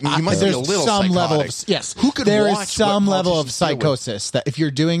 You might be a little some psychotic. level of yes. Who could there watch is some what level of politicians deal with? psychosis that if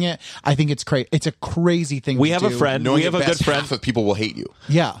you're doing it, I think it's crazy. It's a crazy thing. We to have do. a friend. Knowing We have at a good best friend. half of people will hate you.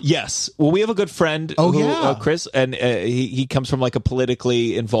 Yeah. Yes. Well, we have a good friend. Chris, and he comes from like a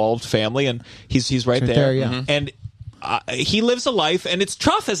politically involved family, and he's right there. Yeah. And he lives a life, and it's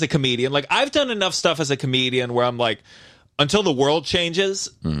tough as a comedian. Like I've done enough stuff as a comedian where I'm like, until the world changes,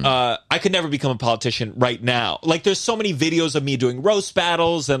 I could never become a politician right now. Like, there's so many videos of me doing roast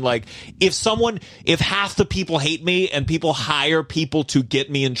battles, and like, if half the people hate me and people hire people to get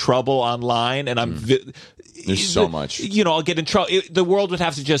me in trouble online, and I'm there's so much, I'll get in trouble. The world would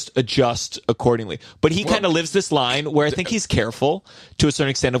have to just adjust accordingly. But he kind of lives this line where I think he's careful to a certain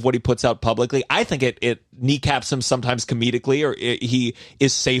extent of what he puts out publicly. I think it kneecaps him sometimes comedically, or he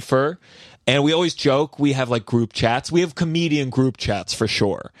is safer. And we always joke, we have like group chats. We have comedian group chats for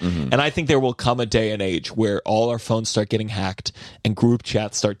sure. And I think there will come a day and age where all our phones start getting hacked and group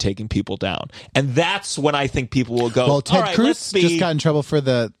chats start taking people down. And that's when I think people will go, well, Ted all right, Cruz just got in trouble for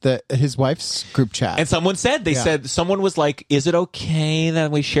his wife's group chat. And someone said, someone was like, is it okay that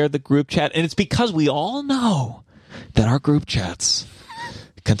we shared the group chat? And it's because we all know that our group chats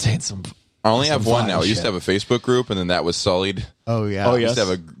contain some... I only have one now. I used to have a Facebook group, and then that was sullied. Oh, yeah. Oh, I yes. used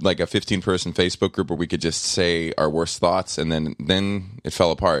to have a 15-person Facebook group where we could just say our worst thoughts, and then it fell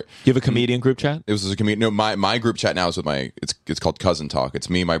apart. You have a comedian group chat? It was a comedian. No, my group chat now is with it's called Cousin Talk.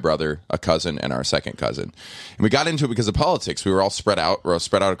 It's me, my brother, a cousin, and our second cousin. And we got into it because of politics. We were all spread out. We're all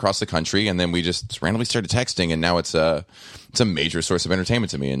spread out across the country, and then we just randomly started texting, and now it's a major source of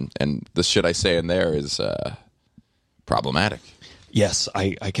entertainment to me. And the shit I say in there is problematic. Yes,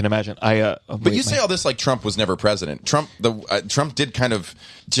 I can imagine. But you say all this like Trump was never president. Trump did kind of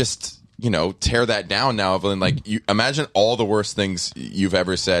just tear that down now. And like, you imagine all the worst things you've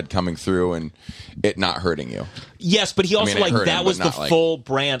ever said coming through and it not hurting you. Yes, but he also that was the full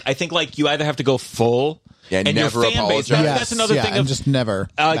brand. I think like you either have to go full. Yeah, and never your fan base. apologize. That's another thing. And just never.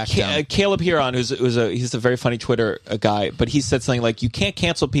 Caleb Huron, he's a very funny Twitter guy, but he said something like, "You can't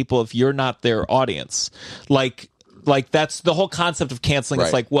cancel people if you're not their audience." Like that's the whole concept of canceling. Right.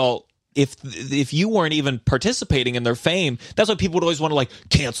 It's like, well, if you weren't even participating in their fame, that's why people would always want to like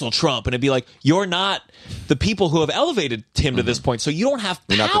cancel Trump, and it'd be like, you're not the people who have elevated him to this point, so you don't have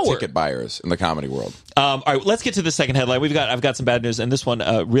power. You're not the ticket buyers in the comedy world. All right, let's get to the second headline. I've got some bad news, and this one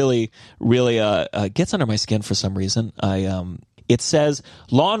really gets under my skin for some reason. It says,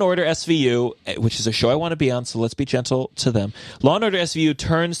 Law & Order SVU, which is a show I want to be on, so let's be gentle to them. Law & Order SVU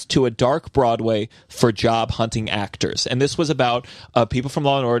turns to a dark Broadway for job-hunting actors. And this was about people from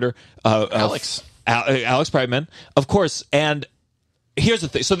Law & Order. Alex Brightman, of course. And here's the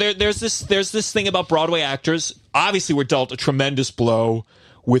thing. So there's this thing about Broadway actors obviously were dealt a tremendous blow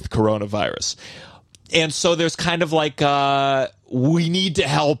with coronavirus. And so there's kind of like, we need to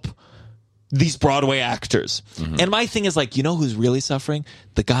help these Broadway actors. And my thing is like, you know who's really suffering?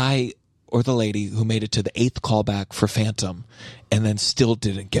 The guy or the lady who made it to the 8th callback for Phantom and then still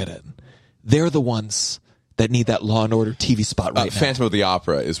didn't get it. They're the ones that need that Law and Order TV spot right now. Phantom of the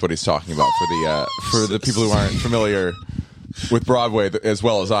Opera is what he's talking about for the people who aren't familiar with Broadway as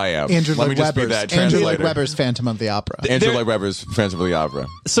well as I am. Andrew Lloyd translator. Webber's Phantom of the Opera. Andrew Lloyd Webber's Phantom of the Opera.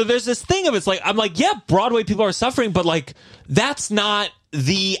 So there's this thing of it's like, I'm like, yeah, Broadway people are suffering, but like, that's not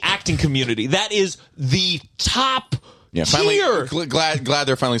the acting community. That is the top tier. Glad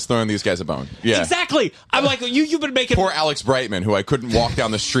they're finally throwing these guys a bone. Yeah, exactly. I'm like, you've been making poor Alex Brightman, who I couldn't walk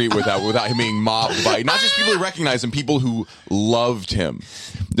down the street without him being mobbed by not just people who recognized him, people who loved him.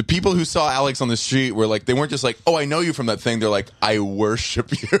 The people who saw Alex on the street were like, they weren't just like, oh, I know you from that thing. They're like, I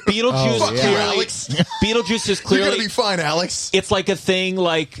worship you. Beetlejuice clearly. Alex. Beetlejuice is clearly. You're gonna be fine, Alex. It's like a thing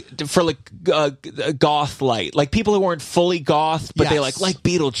like for like goth light, like people who weren't fully goth, but they like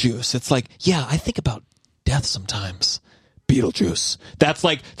Beetlejuice. It's like, yeah, I think about death sometimes. Beetlejuice. That's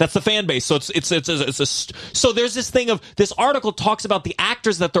the fan base. So so there's this thing of this article talks about the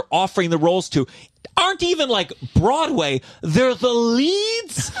actors that they're offering the roles to aren't even like Broadway. They're the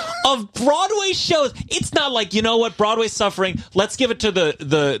leads of Broadway shows. It's not like, you know what, Broadway's suffering. Let's give it to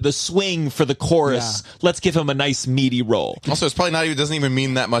the swing for the chorus. Yeah. Let's give him a nice meaty role. Also, it's probably doesn't even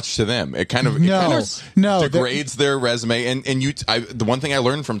mean that much to them. It kind of degrades their resume. And the one thing I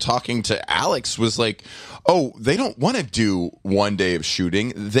learned from talking to Alex was like, oh, they don't want to do one day of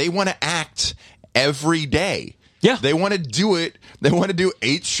shooting. They want to act every day. Yeah. They want to do it. They want to do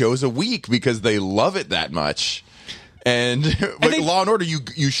 8 shows a week because they love it that much. And like Law and Order,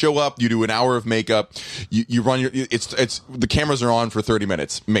 you show up, you do an hour of makeup, you run it's the cameras are on for 30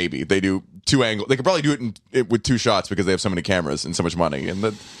 minutes, maybe. They do 2 angles. They could probably do it with 2 shots because they have so many cameras and so much money. And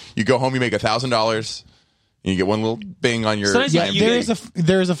then you go home, you make $1,000. You get one little bing on your...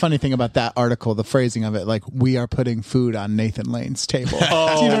 there is a funny thing about that article, the phrasing of it, like, we are putting food on Nathan Lane's table. Do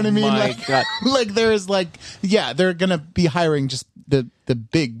you know what I mean? My God. Like, there is like, they're going to be hiring just the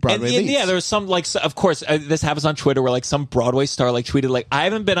big Broadway leads. Yeah, there was some, like, of course, this happens on Twitter where, like, some Broadway star, like, tweeted, like, I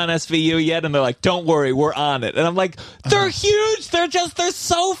haven't been on SVU yet, and they're like, don't worry, we're on it. And I'm like, they're huge! They're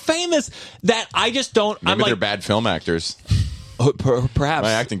so famous that I just don't... Maybe they're bad film actors. Perhaps.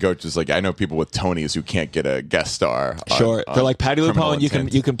 My acting coach is like, I know people with Tonys who can't get a guest star. They're like Patty LuPone.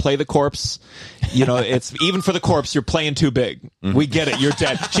 You can play the corpse. You know, it's even for the corpse. You're playing too big. Mm-hmm. We get it. You're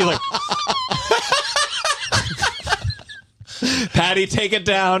dead. She's like, Patty, take it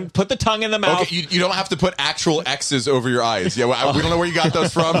down. Put the tongue in the mouth. Okay, you don't have to put actual X's over your eyes. Yeah, we don't know where you got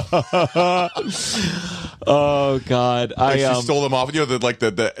those from. Oh God, she stole them off. You know,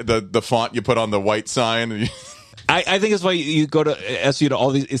 the font you put on the white sign. I think it's why you go to SU to all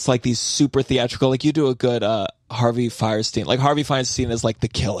these. It's like these super theatrical. Like you do a good Harvey Fierstein. Like Harvey Fierstein is like the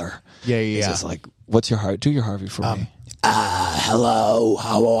killer. Yeah. He's just like, what's your Harvey? Do your Harvey for me. Hello,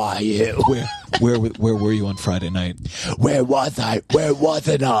 how are you? Where were you on Friday night? Where was I? Where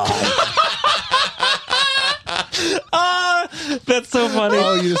wasn't I? That's so funny.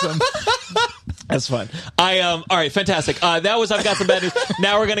 Oh, you just. That's fun. All right, fantastic. That was I've Got Some Bad News.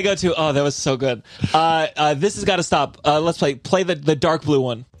 Now we're going to go to, that was so good. This Has Gotta Stop. Let's play the dark blue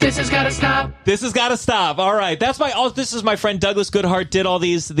one. This has gotta stop. This has gotta stop. All right. This is my friend Douglas Goodhart did all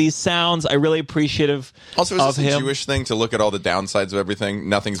these sounds. I really appreciative also, is of this him. a Jewish thing to look at all the downsides of everything?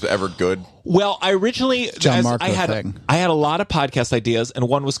 Nothing's ever good. Well, I originally, I had a lot of podcast ideas, and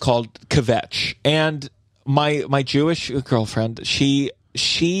one was called Kvetch. And my Jewish girlfriend, she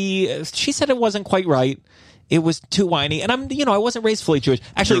said it wasn't quite right. It was too whiny, and I wasn't raised fully Jewish.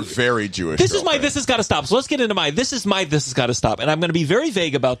 Actually, you're very Jewish. This has got to stop. So let's get into this has got to stop, and I'm going to be very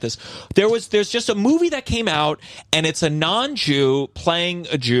vague about this. There's just a movie that came out, and it's a non-Jew playing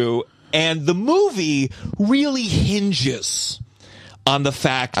a Jew, and the movie really hinges on the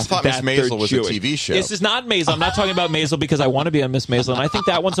fact I thought that Miss Maisel was Jewish. a TV show. This is not Maisel. I'm not talking about Maisel because I want to be on Miss Maisel, and I think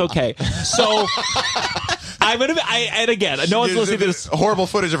that one's okay. So. And again, no one's listening to this. Horrible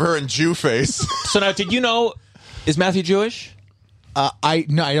footage of her in Jew face. So now, did you know, is Matthew Jewish? I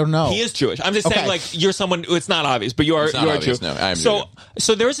don't know. He is Jewish. I'm just saying, like, you're someone, it's not obvious, but you are Jewish. No, I'm so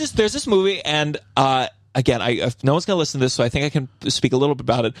there's this movie, and again, no one's going to listen to this, so I think I can speak a little bit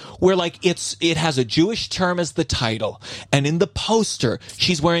about it, where, like, it has a Jewish term as the title, and in the poster,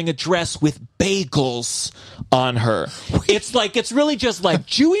 she's wearing a dress with bagels on her. It's really just like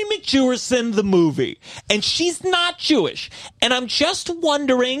Jewy McJewerson, the movie, and she's not Jewish. And I'm just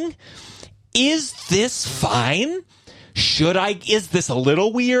wondering, is this fine? should I? Is this a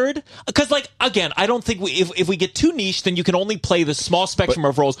little weird? Because, like, again, I don't think if we get too niche, then you can only play the small spectrum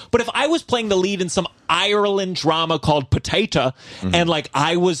of roles. But if I was playing the lead in some Ireland drama called Potato, and like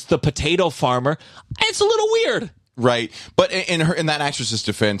I was the potato farmer, it's a little weird. Right, but in that actress's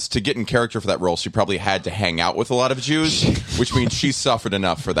defense, to get in character for that role, she probably had to hang out with a lot of Jews, which means she suffered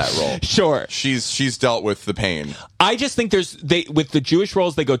enough for that role. Sure, she's dealt with the pain. I just think with the Jewish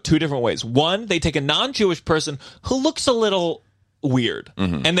roles, they go two different ways. One, they take a non-Jewish person who looks a little weird,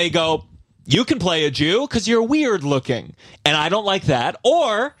 and they go, "You can play a Jew because you're weird looking," and I don't like that.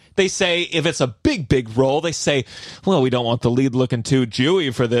 Or they say, if it's a big role, they say, well, we don't want the lead looking too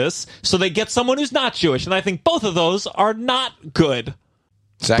Jewy for this, so they get someone who's not Jewish. And I think both of those are not good.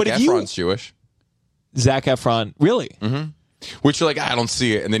 Zac Efron's Jewish. Zac Efron, really? Mm-hmm. Which you're like, I don't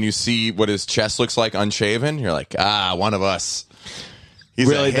see it. And then you see what his chest looks like unshaven. You're like, one of us. He's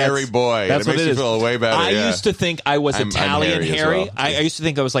really, a hairy boy. That's it makes what it you is. feel way better. I used to think I was Italian hairy. Well. I used to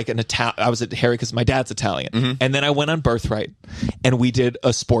think I was like I was hairy because my dad's Italian. And then I went on Birthright, and we did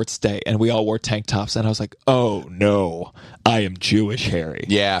a sports day, and we all wore tank tops, and I was like, oh no, I am Jewish hairy.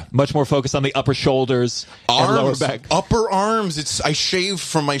 Yeah, much more focused on the upper shoulders, and lower back, upper arms. I shave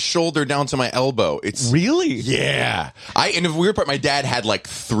from my shoulder down to my elbow. It's really, yeah. And the weird part, my dad had like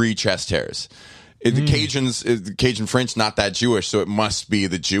 3 chest hairs. The Cajun French, not that Jewish, so it must be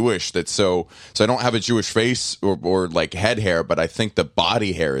the Jewish that's so I don't have a Jewish face or like head hair, but I think the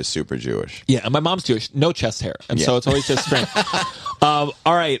body hair is super Jewish. Yeah, and my mom's Jewish, no chest hair, and so it's always just strange. All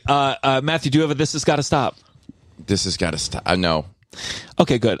right, Matthew, do you have This Has Got to Stop? This has got to stop. No.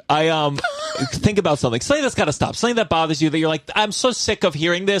 Okay, good. I think about something. Something that's got to stop. Something that bothers you that you're like, I'm so sick of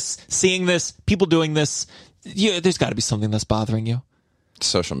hearing this, seeing this, people doing this. There's got to be something that's bothering you.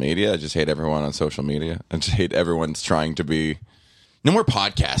 Social media. I just hate everyone on social media. I just hate everyone's trying to be. No more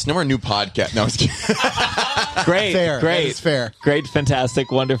podcasts. No more new podcast. No, I was kidding. Great. Fair. Great. It's fair. Great.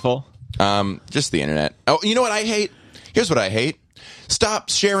 Fantastic. Wonderful. Just the internet. Oh, you know what I hate? Here's what I hate. Stop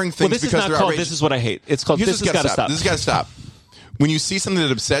sharing things because they're outrageous. This is what I hate. It's called This Has Got to Stop. This has got to stop. When you see something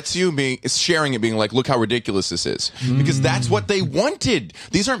that upsets you, sharing it, being like, look how ridiculous this is. Because that's what they wanted.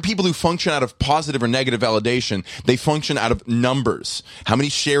 These aren't people who function out of positive or negative validation. They function out of numbers. How many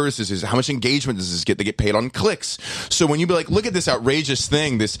shares this is, how much engagement does this get? They get paid on clicks. So when you be like, look at this outrageous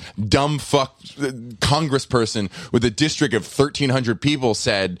thing, this dumb fuck congressperson with a district of 1,300 people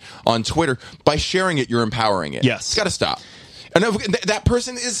said on Twitter, by sharing it, you're empowering it. Yes. It's got to stop. And that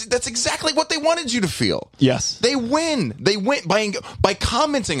person that's exactly what they wanted you to feel. Yes. They win. They win by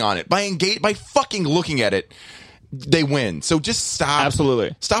commenting on it, by fucking looking at it. They win. So just stop.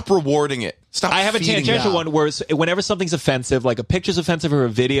 Absolutely. Stop rewarding it. Stop. I have a tangential one where whenever something's offensive, like a picture's offensive or a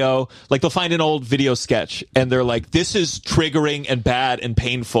video, like they'll find an old video sketch and they're like, this is triggering and bad and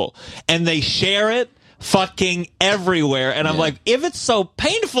painful. And they share it fucking everywhere, and I'm like, if it's so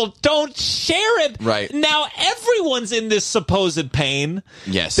painful, don't share it. Right now, everyone's in this supposed pain.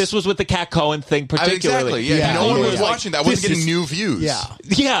 Yes, this was with the Cat Cohen thing, particularly. Exactly. Yeah, no one was watching that. Wasn't getting new views.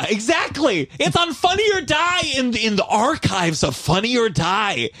 Yeah, exactly. It's on Funny or Die in the archives of Funny or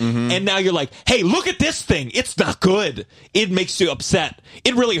Die, and now you're like, hey, look at this thing. It's not good. It makes you upset.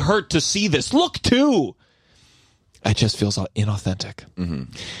 It really hurt to see this. Look too. It just feels all inauthentic.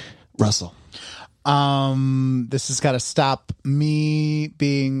 Russell. This has got to stop me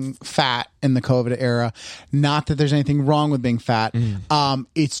being fat in the COVID era. Not that there's anything wrong with being fat.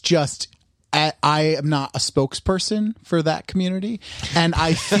 It's just I am not a spokesperson for that community, and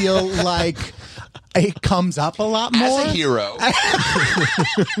I feel like it comes up a lot more. As a hero.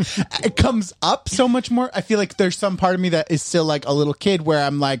 It comes up so much more. I feel like there's some part of me that is still like a little kid where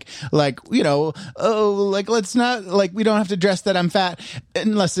I'm like, you know, let's not, like, we don't have to dress that I'm fat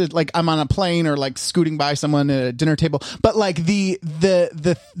unless it, like, I'm on a plane or like scooting by someone at a dinner table. But like the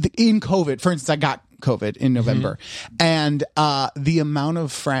in COVID, for instance, I got COVID in November, and the amount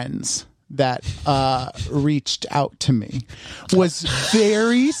of friends that reached out to me was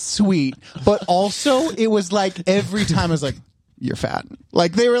very sweet, but also it was like every time I was like, you're fat.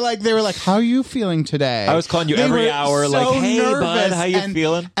 Like they were like, how are you feeling today? I was calling you every hour, so like, hey, bud, how you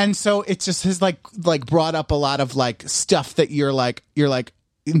feeling? And so it just has like brought up a lot of like stuff that you're like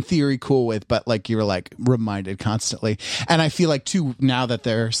in theory cool with, but like you're like reminded constantly. And I feel like too, now that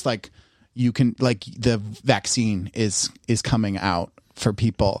there's like, you can, like, the vaccine is coming out for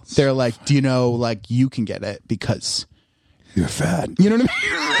people, they're like, do you know, like, you can get it because You're fat. You know what I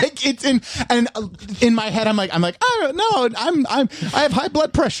mean? Like it's in my head. I'm like, I don't know. I have high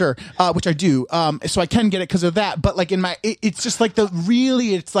blood pressure, which I do. So I can get it because of that. But like it's just like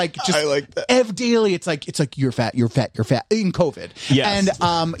it's like just I like that. daily. It's like you're fat in COVID. Yes.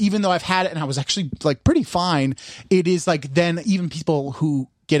 And even though I've had it and I was actually like pretty fine, it is like then even people who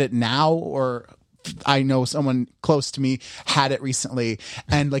get it now or. I know someone close to me had it recently,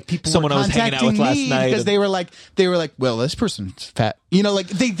 and like people Someone were I was hanging out with contacting last me night because they were like, well, this person's fat, you know, like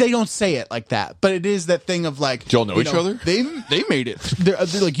they don't say it like that, but it is that thing of like, do y'all know each other? They made it. They're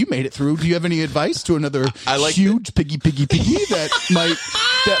like, you made it through. Do you have any advice to another huge piggy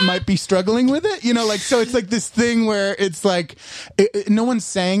that might be struggling with it? You know, like so it's like this thing where it's like no one's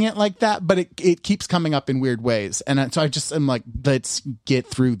saying it like that, but it keeps coming up in weird ways, and so I just am like, let's get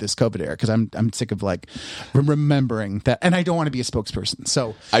through this COVID era because I'm sick of like remembering that, and I don't want to be a spokesperson.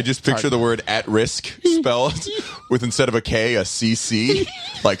 So I just picture the word "at risk" spelled with instead of a K, a CC,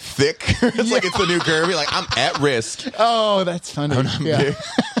 like thick. It's like it's the new Kirby. Like I'm at risk. Oh, that's funny. Yeah.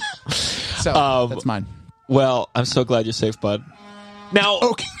 So that's mine. Well, I'm so glad you're safe, bud. Now,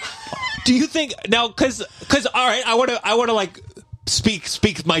 Okay. do you think now? Because all right, I want to like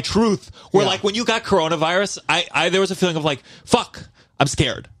speak my truth. Where like when you got coronavirus, I there was a feeling of like, fuck, I'm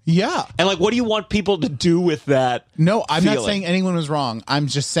scared. Yeah. And like, what do you want people to do with that? No, I'm not feeling? saying anyone was wrong. I'm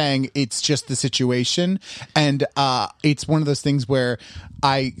just saying it's just the situation. And it's one of those things where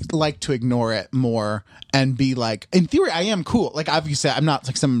I like to ignore it more and be like, in theory, I am cool. Like, obviously, I'm not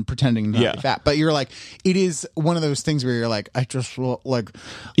like someone pretending not to be fat. But you're like, it is one of those things where you're like, I just like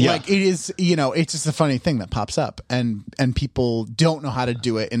it is, you know, it's just a funny thing that pops up. And people don't know how to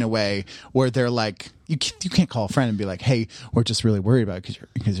do it in a way where they're like, you can't call a friend and be like, hey, we're just really worried about it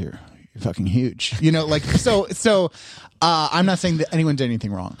because you're fucking huge, you know, like so I'm not saying that anyone did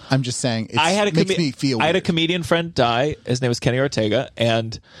anything wrong. I'm just saying it makes me feel weird. I had a comedian friend die. His name was Kenny Ortega,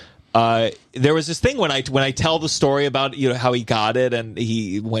 and there was this thing when I tell the story about, you know, how he got it and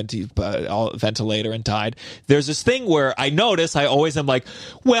he went to ventilator and died. There's this thing where I notice I always am like,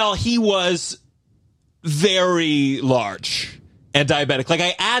 well, he was very large and diabetic. Like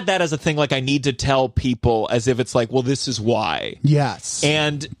I add that as a thing, like I need to tell people as if it's like, well, this is why. Yes.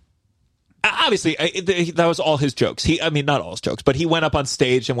 And obviously that was all his jokes. I mean, not all his jokes, but he went up on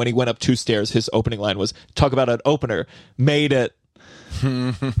stage, and when he went up 2 stairs, his opening line was, talk about an opener, made it.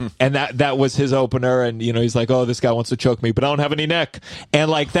 And that was his opener, and you know, he's like, oh, this guy wants to choke me, but I don't have any neck, and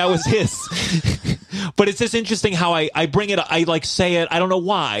like that was his. But it's just interesting how I bring it, I like say it, I don't know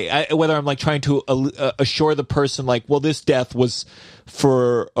why, whether I'm like trying to assure the person like, well, this death was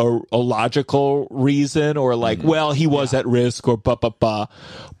for a logical reason, or like, well, he was at risk, or but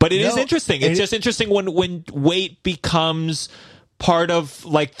it is interesting. It's just interesting when weight becomes part of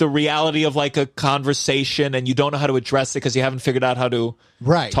like the reality of like a conversation, and you don't know how to address it because you haven't figured out how to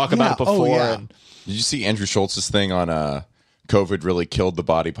talk about it before. And did you see Andrew Schultz's thing on COVID really killed the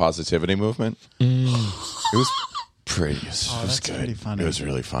body positivity movement? It was pretty. It was good. Pretty funny. It was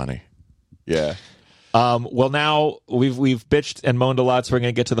really funny. Yeah. Well, now we've bitched and moaned a lot, so we're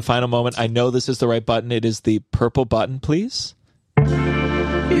going to get to the final moment. I know this is the right button. It is the purple button, please. You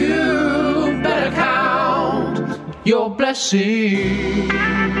better count your blessings.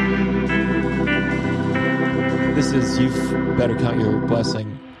 This is You Better Count Your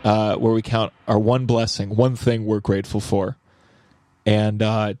Blessing, where we count our one blessing, one thing we're grateful for. And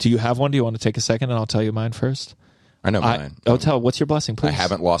do you have one? Do you want to take a second, and I'll tell you mine first? I know mine. What's your blessing, please? I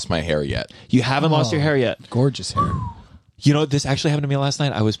haven't lost my hair yet. You haven't lost your hair yet. Gorgeous hair. You know, this actually happened to me last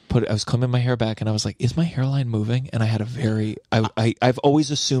night. I was combing my hair back, and I was like, "Is my hairline moving?" And I had I've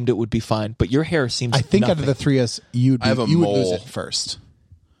always assumed it would be fine, but your hair seems. I think nothing. out of the three of us, you would lose mole. it first.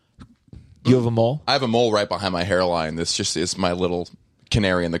 You have a mole? I have a mole right behind my hairline. This just is my little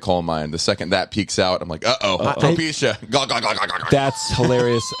canary in the coal mine. The second that peeks out, I'm like, Propecia. That's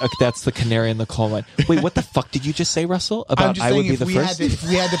hilarious. That's the canary in the coal mine. Wait, what the fuck did you just say, Russell? About I'm just I saying, would be if the we first? if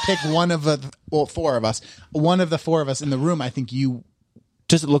we had to pick one of four of us, one of the four of us in the room, I think you.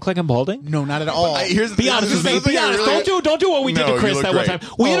 Does it look like I'm balding? No, not at all. Be honest with me. Be honest. Don't do what we did to Chris that one time.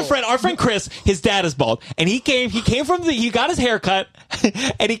 We had a friend, our friend Chris. His dad is bald, and he came from he got his hair cut,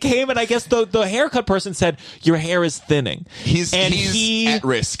 and he came, and I guess the haircut person said your hair is thinning. He's at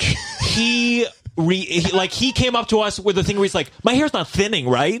risk. He came up to us with the thing where he's like, my hair's not thinning,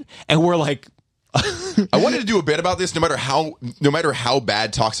 right? And we're like. I wanted to do a bit about this. No matter how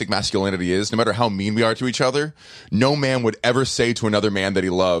bad toxic masculinity is, no matter how mean we are to each other, no man would ever say to another man that he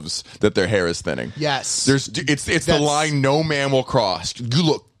loves that their hair is thinning. Yes, it's the line no man will cross. You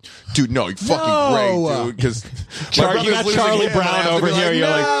look, dude. No, you're fucking great, dude. Because you got Charlie Brown over here. You're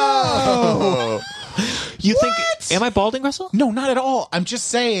like, no. You think Am I balding, Russell? No, not at all. I'm just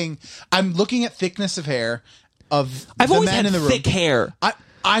saying. I'm looking at thickness of hair of I've the always men had in the room. thick hair.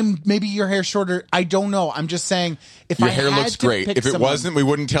 I'm maybe your hair's shorter. I don't know. I'm just saying. If Your I hair had looks to great. pick If it someone- wasn't, we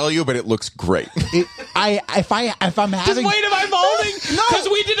wouldn't tell you, but it looks great. if I'm having. Wait, am I balding? No. Because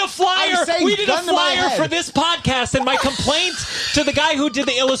we did a flyer. I'm saying We did a gun to my flyer head. for this podcast, and my complaint to the guy who did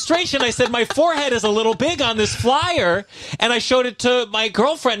the illustration, I said my forehead is a little big on this flyer, and I showed it to my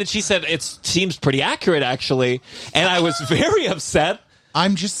girlfriend, and she said it seems pretty accurate, actually, and I was very upset.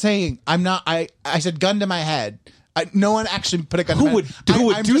 I'm just saying. I'm not. I said gun to my head. No one actually put a gun. Who to my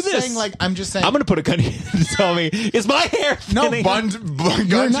would head. do I'm this? just Saying, like I'm just saying. I'm going to put a gun to tell me, is my hair No, thinning? Gun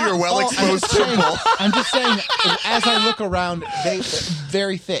to your well-exposed temple. I'm just saying. As I look around, they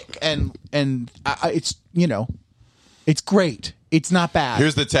very thick and it's it's great. It's not bad.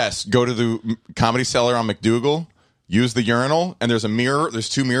 Here's the test. Go to the Comedy Cellar on McDougal. Use the urinal, and there's a mirror. There's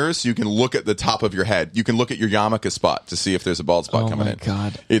 2 mirrors, so you can look at the top of your head. You can look at your yarmulke spot to see if there's a bald spot coming in. Oh, my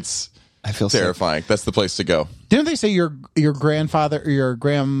God. It's I feel sick. terrifying. That's the place to go. Didn't they say your grandfather or your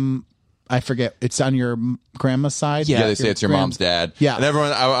I forget. It's on your grandma's side. Yeah, they say it's your mom's dad. Yeah, and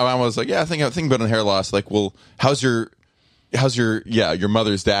everyone. I was like, yeah, I think about hair loss. Like, well, how's your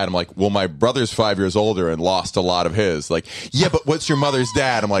mother's dad? I'm like, well, my brother's 5 years older and lost a lot of his. Like, yeah, but what's your mother's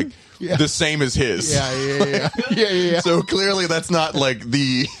dad? I'm like, the same as his. Yeah. So clearly, that's not like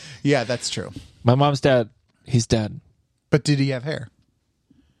the. Yeah, that's true. My mom's dad, he's dead. But did he have hair?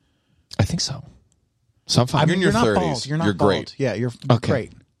 I think so. So I'm fine. You're in your not 30s. bald. You're not You're bald. great. Yeah, you're Okay.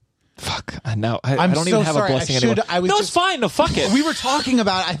 great. Fuck. I know. I I'm don't so even have sorry. a blessing I should- anymore. I was no, just- it's fine. No, fuck it. We were talking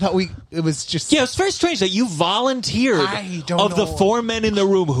about it. I thought it was just. Yeah, it's very strange that you volunteered I don't of the know. 4 men in the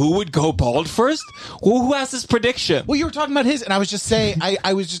room who would go bald first. Who has this prediction? Well, you were talking about his, and I was just saying.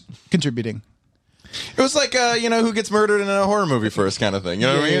 I was just contributing. It was like, who gets murdered in a horror movie first kind of thing. You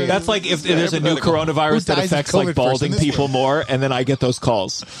know what I mean? That's like if there's a new coronavirus that Who dies of affects like COVID first balding in this people one? more, and then I get those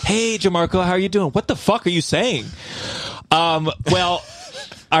calls. Hey, Jamarco, how are you doing? What the fuck are you saying? Well,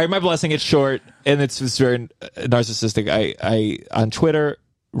 all right, my blessing. It's short and it's very narcissistic. I on Twitter.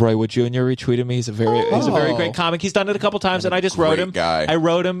 Roy Wood Jr. retweeted me. He's a very great comic. He's done it a couple times, and I just wrote Great him. guy. I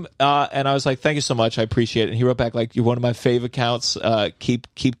wrote him, and I was like, "Thank you so much. I appreciate it." And he wrote back like, "You're one of my fave accounts. Keep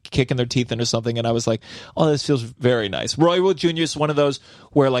kicking their teeth in or something." And I was like, "Oh, this feels very nice." Roy Wood Jr. is one of those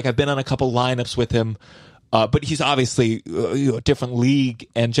where like I've been on a couple lineups with him. But he's obviously a different league,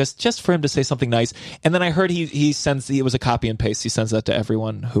 and just for him to say something nice. And then I heard he was a copy and paste. He sends that to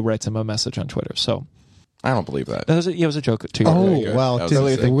everyone who writes him a message on Twitter. So I don't believe that. it was a joke to you. Oh well, That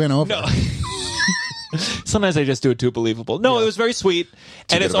was it went over. No. Sometimes I just do it too believable. No, it was very sweet,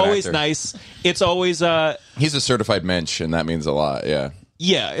 and good it's of an always actor. nice. It's always He's a certified mensch, and that means a lot. Yeah.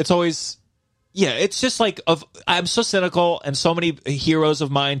 it's always. Yeah, it's just like I'm so cynical, and so many heroes of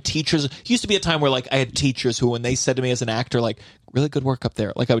mine, teachers. It used to be a time where like I had teachers who, when they said to me as an actor, like, really good work up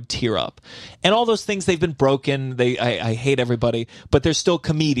there, like I would tear up. And all those things, they've been broken. I hate everybody, but they're still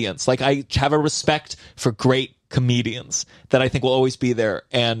comedians. Like I have a respect for great comedians that I think will always be there.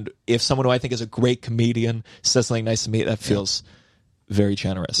 And if someone who I think is a great comedian says something nice to me, that feels very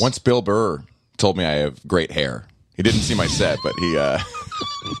generous. Once Bill Burr told me I have great hair. He didn't see my set, but he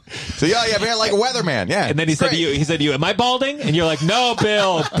so yeah, you have hair like a weatherman. Yeah. And then he said to you, am I balding? And you're like, no,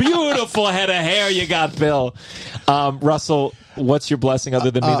 Bill, beautiful head of hair you got, Bill. Russell, what's your blessing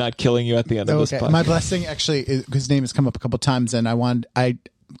other than me not killing you at the end of this podcast? My blessing actually, his name has come up a couple times, and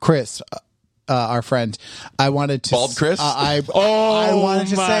Chris. Our friend, I wanted to Bald Chris. I wanted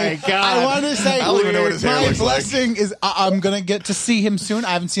to my say. God. I wanted to say. I don't even know what his hair my looks like. blessing is I'm gonna get to see him soon.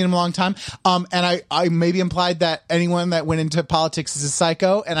 I haven't seen him in a long time. And I maybe implied that anyone that went into politics is a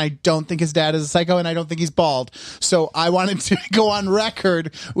psycho, and I don't think his dad is a psycho, and I don't think he's bald. So I wanted to go on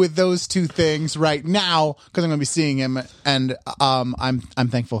record with those two things right now because I'm gonna be seeing him, and I'm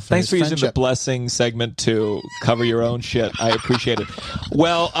thankful for. Thanks his for using the friendship. blessing segment to cover your own shit. I appreciate it.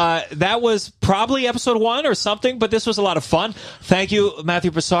 Well, that was probably episode 1 or something, but this was a lot of fun. Thank you, Matthew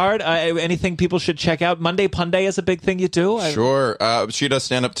Broussard. Anything people should check out? Monday Punday is a big thing you do. Sure. She does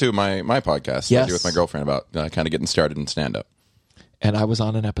stand up too. My podcast. Yes. I do with my girlfriend about kind of getting started in stand up. And I was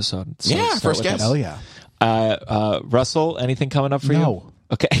on an episode. So Yeah, start first with guest. that. Hell yeah. Russell, anything coming up for you? No.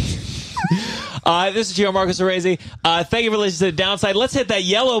 Okay. This is Gio Marcus Arezi. Thank you for listening to The Downside. Let's hit that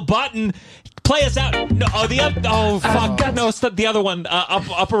yellow button. Play us out. No, fuck. No, it's the other one.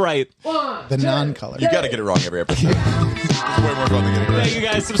 Upper right. The non-color. You got to get it wrong every episode. It's way more fun than getting it right. Thank you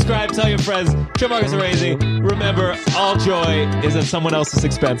guys. Subscribe. Tell your friends. Gio Marcus Arezi. Remember, all joy is at someone else's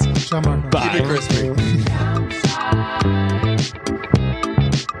expense. Sean Marco. Bye. Keep it crispy.